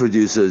TV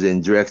producers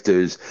and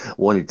directors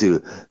wanted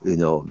to,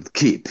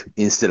 keep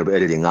instead of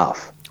editing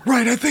off.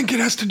 Right. I think it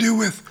has to do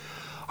with,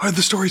 are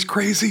the stories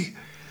crazy,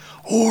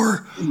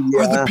 or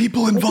are the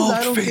people involved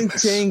I don't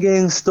famous? think Chain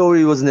Gang's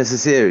story was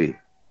necessary.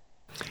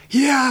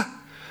 Yeah,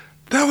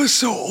 that was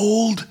so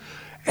old,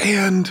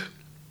 and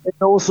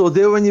also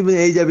they weren't even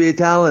AWA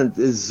talent.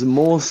 Is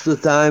most of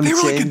the time they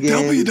were like a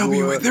Chain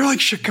WWA. They're like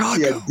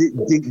Chicago.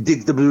 Yeah,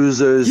 Dick the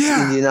Bruisers,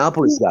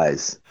 Indianapolis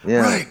guys.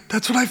 Yeah, right.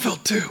 That's what I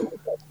felt too.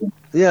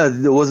 Yeah,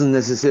 it wasn't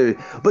necessary.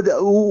 But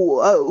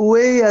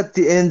way at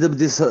the end of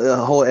this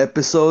whole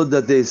episode,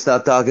 that they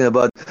start talking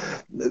about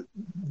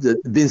the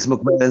Vince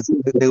McMahon's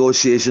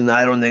negotiation.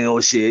 I don't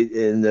negotiate,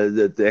 and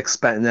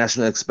the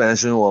national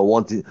expansion, or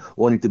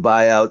wanting to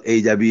buy out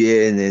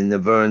AWA, and then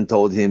Vern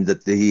told him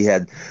that he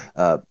had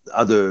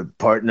other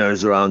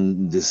partners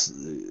around this,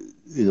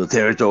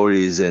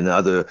 territories and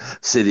other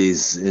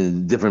cities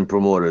and different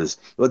promoters.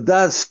 But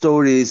that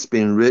story's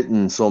been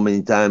written so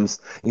many times,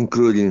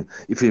 including,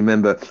 if you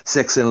remember,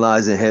 Sex and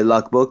Lies and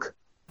Headlock book.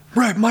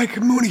 Right, Mike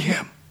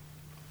Mooneyham.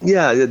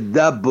 Yeah,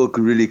 that book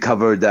really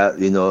covered that,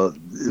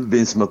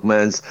 Vince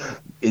McMahon's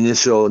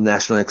initial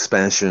national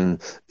expansion,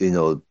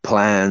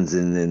 plans,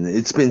 and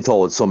it's been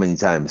told so many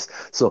times.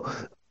 So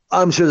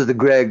I'm sure that the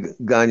Greg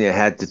Gagne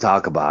had to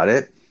talk about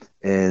it.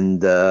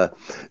 And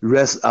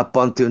rest up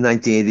until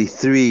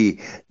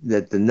 1983,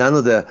 that none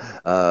of the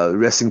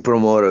wrestling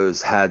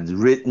promoters had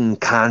written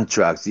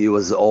contracts. It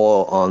was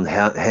all on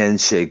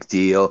handshake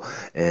deal,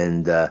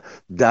 and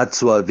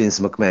that's what Vince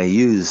McMahon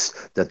used.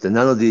 That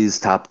none of these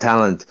top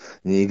talent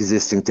in the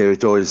existing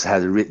territories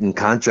had a written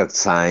contract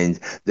signed.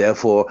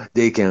 Therefore,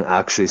 they can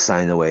actually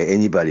sign away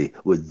anybody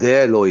with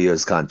their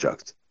lawyer's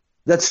contract.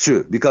 That's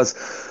true, because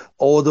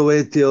all the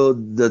way till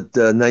the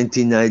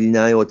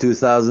 1999 or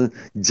 2000,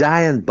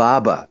 Giant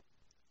Baba,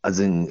 as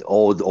in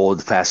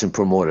old-fashioned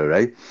promoter,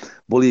 right?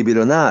 Believe it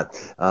or not,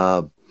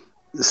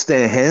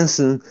 Stan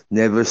Hansen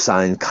never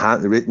signed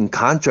written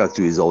contract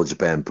to his Old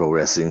Japan Pro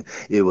Wrestling.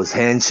 It was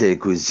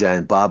handshake with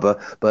Giant Baba,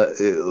 but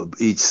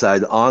each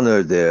side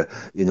honored their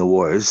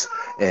words.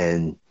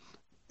 And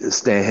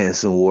Stan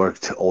Hansen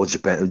worked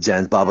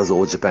Giant Baba's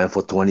Old Japan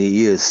for 20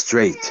 years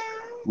straight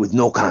with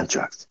no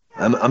contract.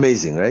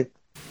 Amazing, right?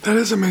 That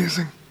is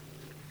amazing.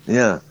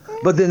 Yeah.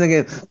 But then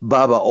again,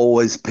 Baba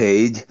always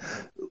paid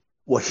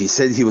what he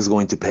said he was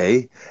going to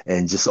pay,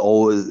 and just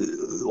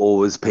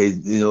always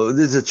paid. This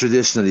is a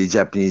traditionally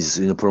Japanese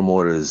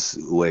promoters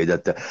way,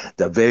 that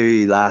the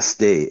very last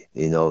day,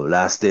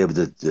 last day of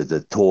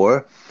the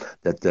tour,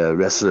 that the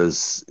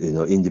wrestlers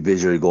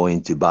individually go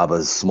into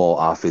Baba's small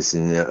office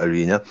in the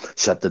arena,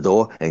 shut the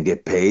door, and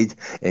get paid,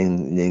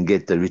 and then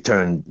get the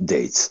return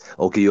dates.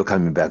 Okay, you're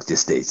coming back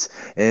this dates,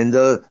 and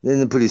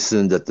then pretty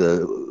soon that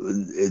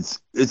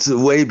it's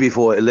way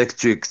before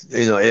electric,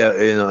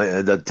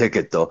 the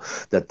ticket though,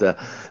 that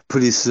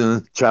pretty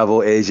soon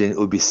travel agent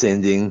will be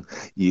sending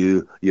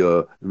you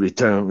your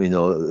return,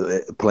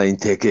 plane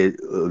ticket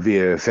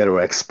via Federal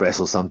Express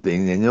or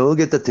something, and you'll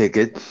get the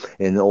ticket,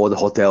 and all the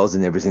hotels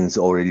and everything's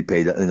already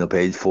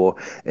paid for,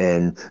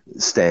 and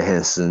Stan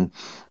Hansen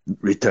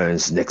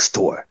returns next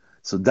tour.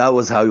 So that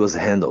was how it was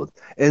handled.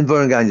 And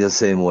Vern Gagne the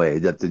same way,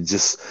 that the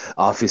just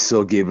office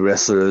will give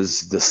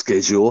wrestlers the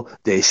schedule,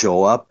 they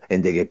show up,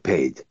 and they get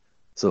paid.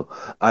 So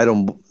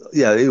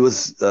it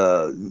was,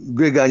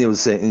 Greg Gagne was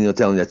saying,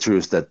 telling the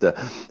truth, that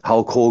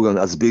Hulk Hogan,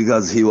 as big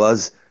as he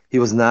was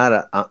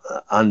not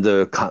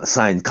under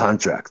signed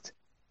contract.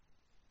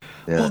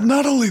 Yeah. Well,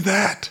 not only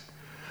that,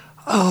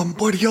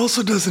 what he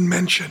also doesn't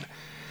mention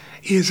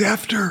is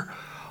after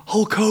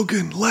Hulk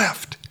Hogan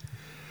left.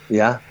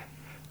 Yeah.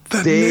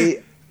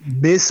 They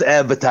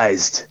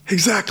misadvertised.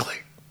 Exactly.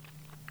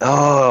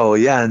 Oh,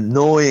 yeah,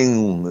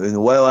 knowing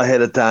well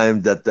ahead of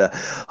time that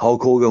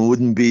Hulk Hogan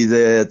wouldn't be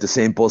there at the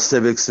St. Paul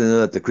Civic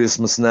Center at the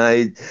Christmas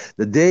night,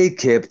 that they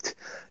kept,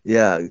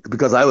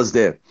 because I was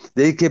there,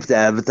 they kept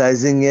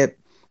advertising it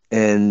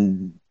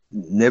and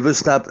never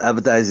stopped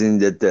advertising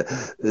that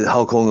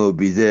Hulk Hogan would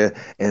be there.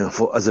 And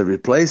as a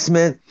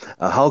replacement,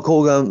 Hulk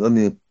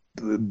Hogan,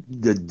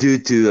 due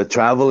to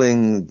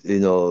traveling,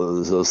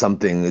 so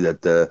something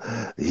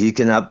that he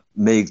cannot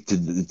make to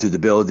the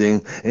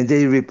building, and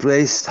they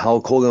replaced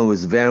Hulk Hogan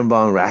with Baron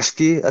von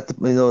Raschke at the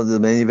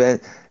main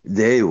event.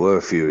 They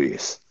were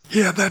furious.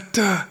 Yeah,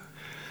 that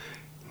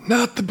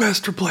not the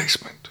best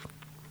replacement.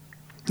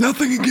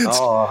 Nothing against.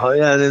 Oh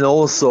yeah, and then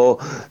also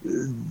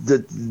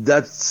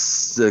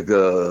that's like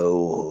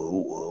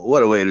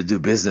what a way to do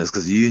business,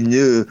 because you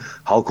knew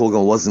Hulk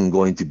Hogan wasn't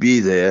going to be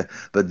there,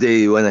 but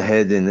they went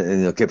ahead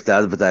and kept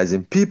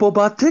advertising. People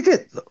bought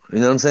tickets. You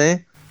know what I'm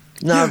saying?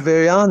 Not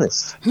very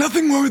honest.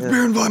 Nothing more with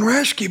Baron von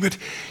Raschke, but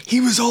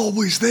he was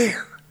always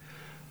there.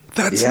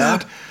 That's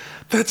not.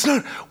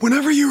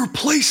 Whenever you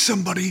replace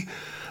somebody,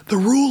 the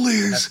rule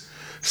is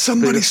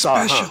somebody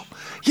special. Huh?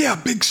 Yeah,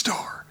 big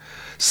star.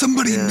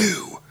 Somebody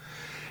new.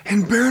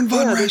 And Baron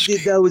von Raschke. They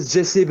did that with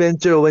Jesse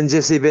Ventura when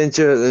Jesse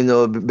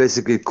Ventura,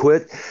 basically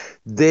quit.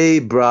 they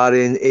brought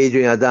in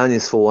Adrian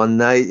Adonis for one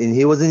night, and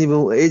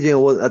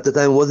Adrian was at the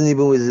time wasn't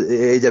even with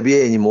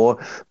AWA anymore,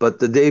 but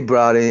they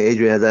brought in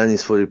Adrian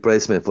Adonis for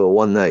replacement for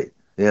one night.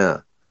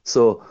 Yeah.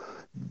 So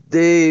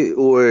they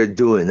were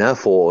doing that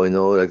for,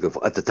 like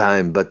at the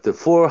time. But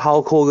for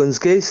Hulk Hogan's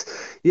case,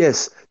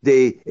 yes,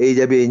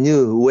 AWA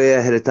knew way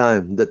ahead of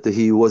time that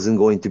he wasn't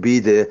going to be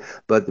there.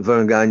 But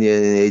Vern Gagne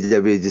and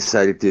AWA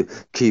decided to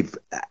keep,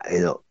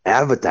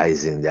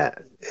 advertising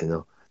that,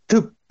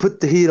 to put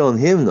the heat on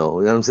him, though.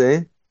 You know what I'm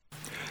saying?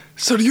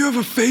 So do you have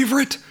a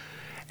favorite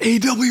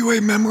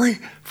AWA memory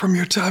from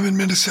your time in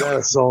Minnesota?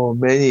 There's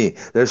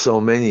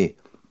so many.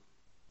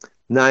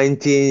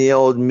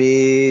 19-year-old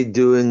me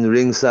doing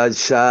ringside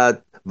shot,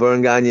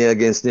 Vern Gagne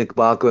against Nick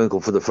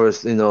Bockwinkel for the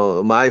first,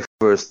 my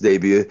first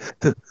debut,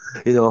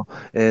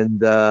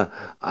 and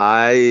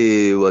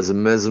I was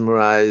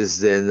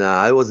mesmerized, and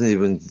I wasn't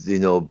even,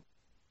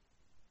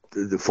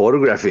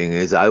 photographing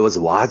it. I was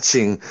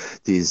watching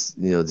this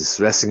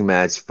wrestling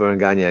match, Vern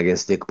Gagne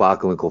against Nick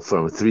Bockwinkel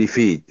from 3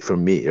 feet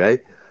from me,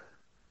 right?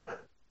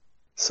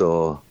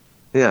 So,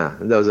 yeah,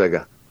 that was like,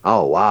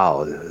 oh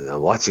wow,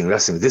 I'm watching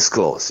wrestling this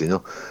close,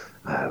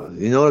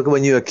 like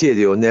when you're a kid,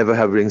 you'll never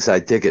have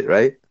ringside ticket,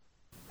 right?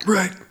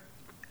 Right.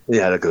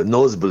 Yeah, like a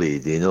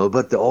nosebleed,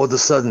 But all of a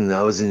sudden,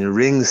 I was in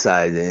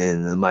ringside,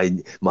 and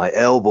my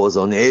elbows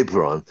on the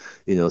apron,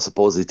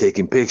 supposedly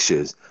taking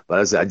pictures.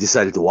 But I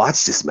decided to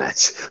watch this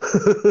match.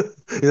 You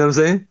know what I'm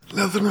saying?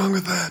 Nothing wrong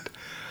with that.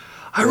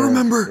 I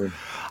remember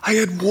I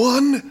had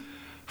one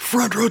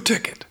front row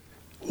ticket.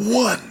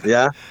 One.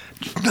 Yeah.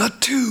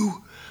 Not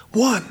two.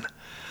 One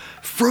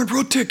front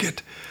row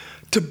ticket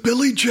to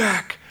Billy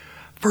Jack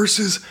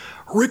versus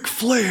Ric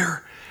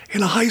Flair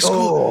in a high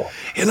school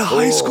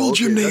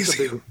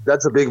gymnasium.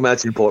 That's a big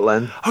match in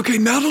Portland. Okay,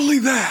 not only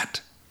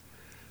that,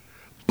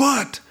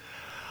 but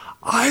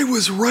I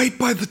was right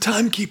by the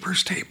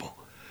timekeeper's table.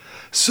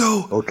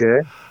 So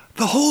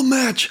the whole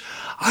match,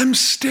 I'm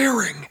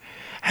staring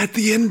at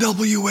the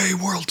NWA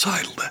World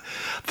Title,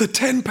 the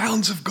 10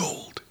 pounds of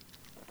gold.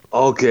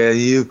 Okay,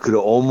 you could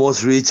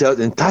almost reach out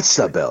and touch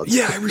that belt.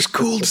 Yeah, it was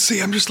cool to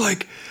see. I'm just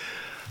like,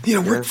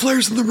 Ric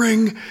Flair's in the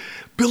ring.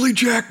 Billy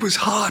Jack was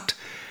hot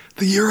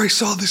the year I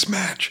saw this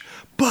match.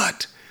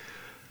 But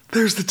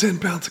there's the 10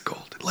 pounds of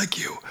gold. Like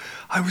you,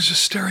 I was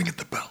just staring at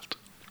the belt.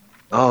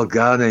 Oh,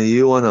 God, and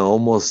you want to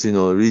almost,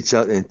 reach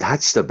out and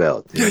touch the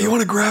belt. You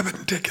want to grab it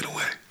and take it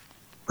away.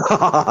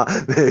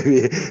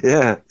 Maybe,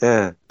 yeah.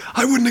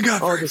 I wouldn't have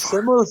got very the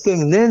far. similar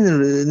thing.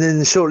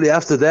 Then shortly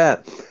after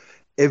that,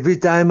 every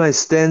time I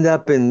stand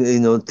up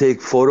and,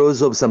 take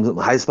photos of some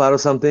high spot or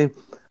something,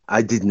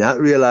 I did not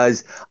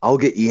realize I'll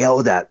get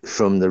yelled at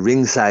from the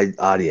ringside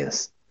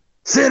audience.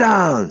 Sit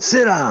down,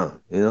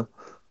 Yeah.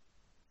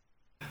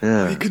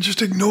 You could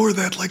just ignore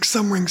that like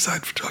some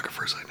ringside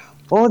photographers I know.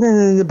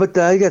 Oh, but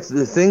I get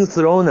the things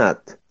thrown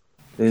at,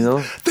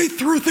 They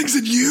threw things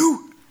at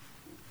you?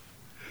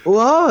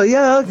 Well,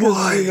 yeah,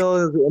 Why?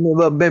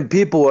 because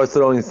people were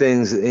throwing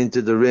things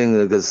into the ring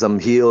because some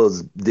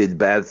heels did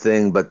bad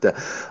thing, but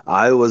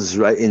I was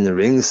right in the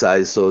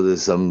ringside, so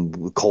there's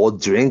some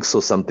cold drinks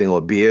or something, or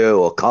beer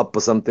or cup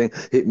or something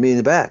hit me in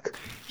the back.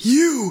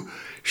 You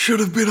should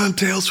have been on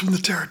Tales from the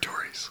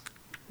Territories.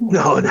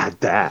 No,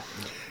 not that.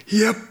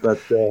 Yep. But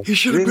you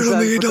should have been on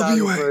the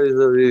AWA. It was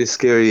a really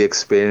scary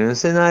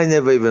experience, and I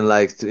never even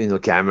liked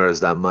cameras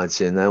that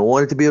much, and I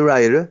wanted to be a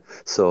writer,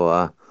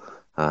 so.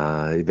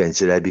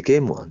 Eventually I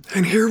became one.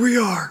 And here we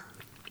are.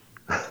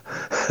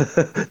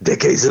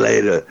 Decades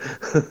later.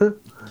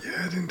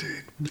 Yeah,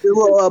 indeed.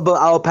 Well, but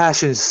our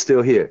passion is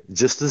still here,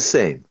 just the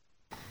same.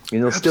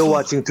 Still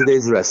watching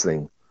today's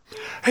wrestling.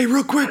 Hey,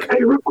 real quick,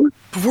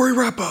 before we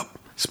wrap up,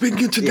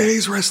 speaking of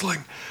today's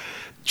wrestling,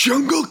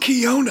 Jungle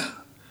Kiona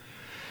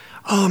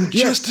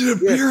just did an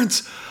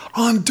appearance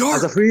on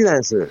Dark. As a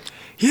freelancer.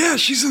 Yeah,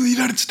 she's in the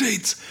United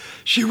States.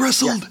 She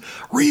wrestled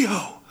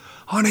Riho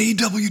on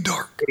AEW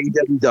Dark.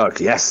 AEW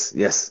Dark, yes.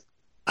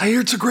 I hear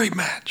it's a great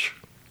match.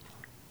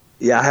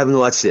 Yeah, I haven't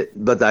watched it,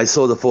 but I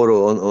saw the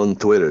photo on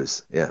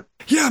Twitters, yeah.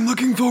 Yeah, I'm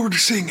looking forward to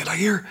seeing it. I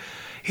hear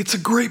it's a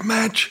great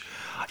match.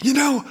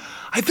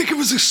 I think it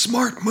was a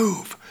smart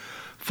move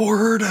for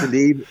her to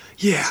leave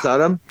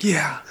Stardom?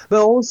 Yeah.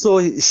 But also,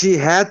 she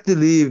had to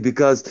leave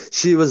because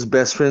she was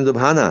best friend of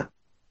Hana.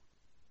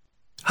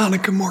 Hana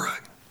Kimura.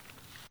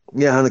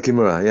 Yeah, Hana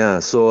Kimura, yeah.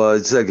 So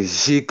it's like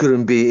she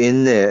couldn't be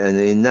in there, and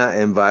in that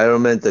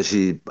environment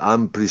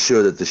I'm pretty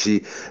sure that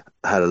she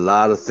had a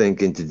lot of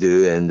thinking to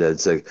do, and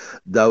it's like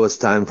that was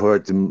time for her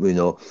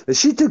to,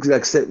 she took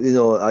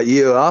a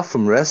year off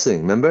from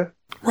wrestling, remember?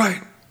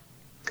 Right.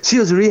 She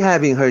was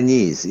rehabbing her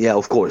knees. Yeah,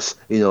 of course.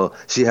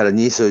 She had a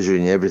knee surgery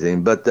and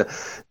everything, but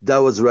that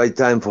was the right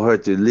time for her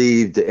to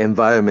leave the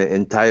environment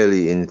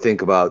entirely and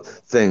think about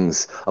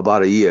things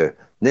about a year.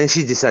 Then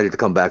she decided to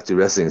come back to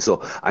wrestling.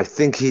 So I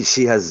think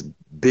she has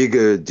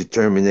bigger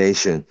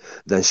determination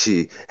than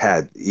she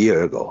had a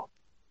year ago.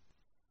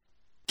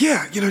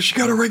 Yeah, she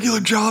got a regular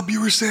job,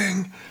 you were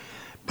saying,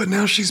 but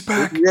now she's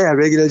back. Yeah,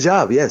 regular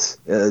job, yes.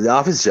 The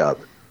office job.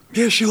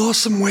 Yeah, she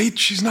lost some weight.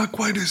 She's not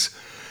quite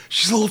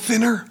she's a little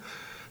thinner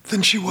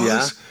than she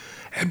was.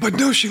 But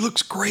no, she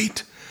looks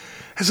great.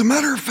 As a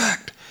matter of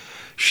fact,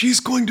 she's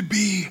going to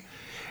be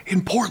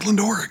in Portland,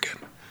 Oregon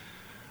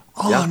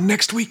on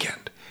next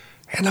weekend.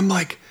 And I'm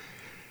like,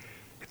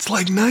 it's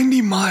like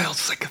 90 miles.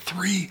 It's like a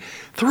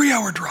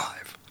three-hour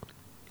drive.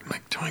 I'm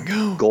like, do I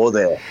go? Go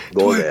there.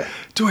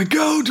 Do I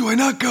go? Do I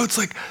not go? It's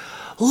like,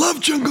 love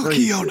Jungle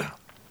Kiona.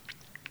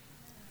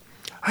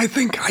 I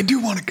think I do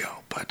want to go,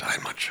 but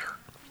I'm not sure.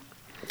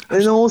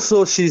 And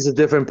also, she's a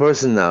different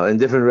person now, and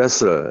different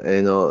wrestler.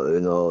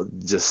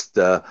 Just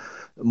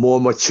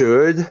more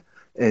matured,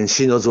 and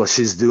she knows what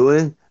she's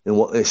doing,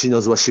 and she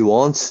knows what she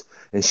wants,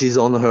 and she's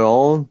on her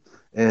own,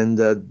 and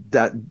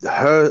that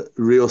her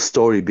real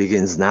story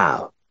begins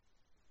now.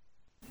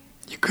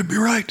 You could be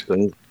right.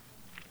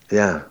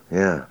 Yeah.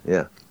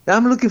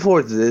 I'm looking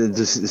forward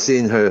to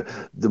seeing her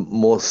the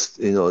most,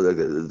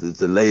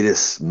 the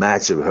latest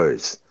match of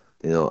hers.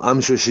 I'm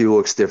sure she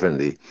works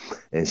differently,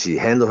 and she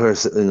handles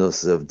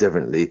herself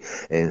differently,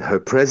 and her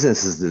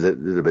presence is a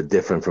little bit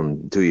different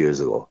from 2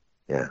 years ago.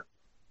 Yeah.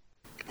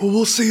 Well,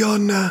 we'll see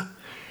on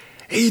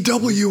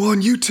AEW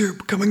on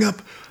YouTube coming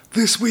up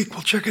this week.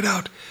 We'll check it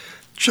out.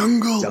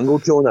 Jungle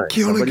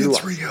Kiona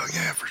against Rio.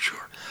 Yeah, for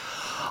sure.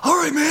 All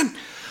right, man.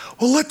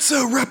 Well, let's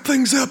wrap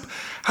things up.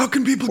 How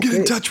can people get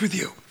in touch with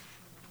you?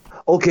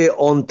 Okay,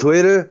 on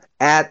Twitter,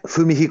 at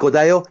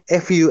Fumihikodayo,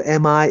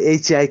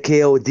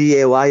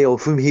 Fumihikodayo,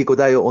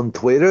 Fumihikodayo on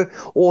Twitter,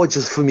 or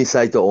just Fumi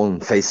Saito on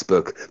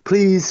Facebook.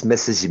 Please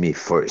message me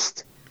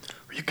first.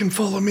 You can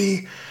follow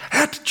me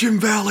at Jim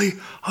Valley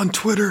on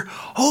Twitter.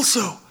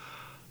 Also,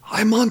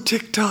 I'm on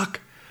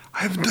TikTok. I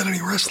haven't done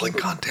any wrestling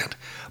content,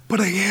 but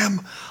I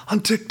am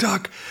on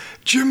TikTok.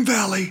 Jim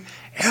Valley,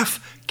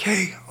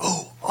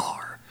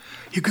 FKOR.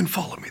 You can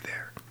follow me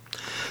there.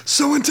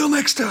 So until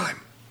next time.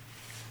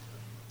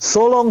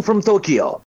 So long from Tokyo.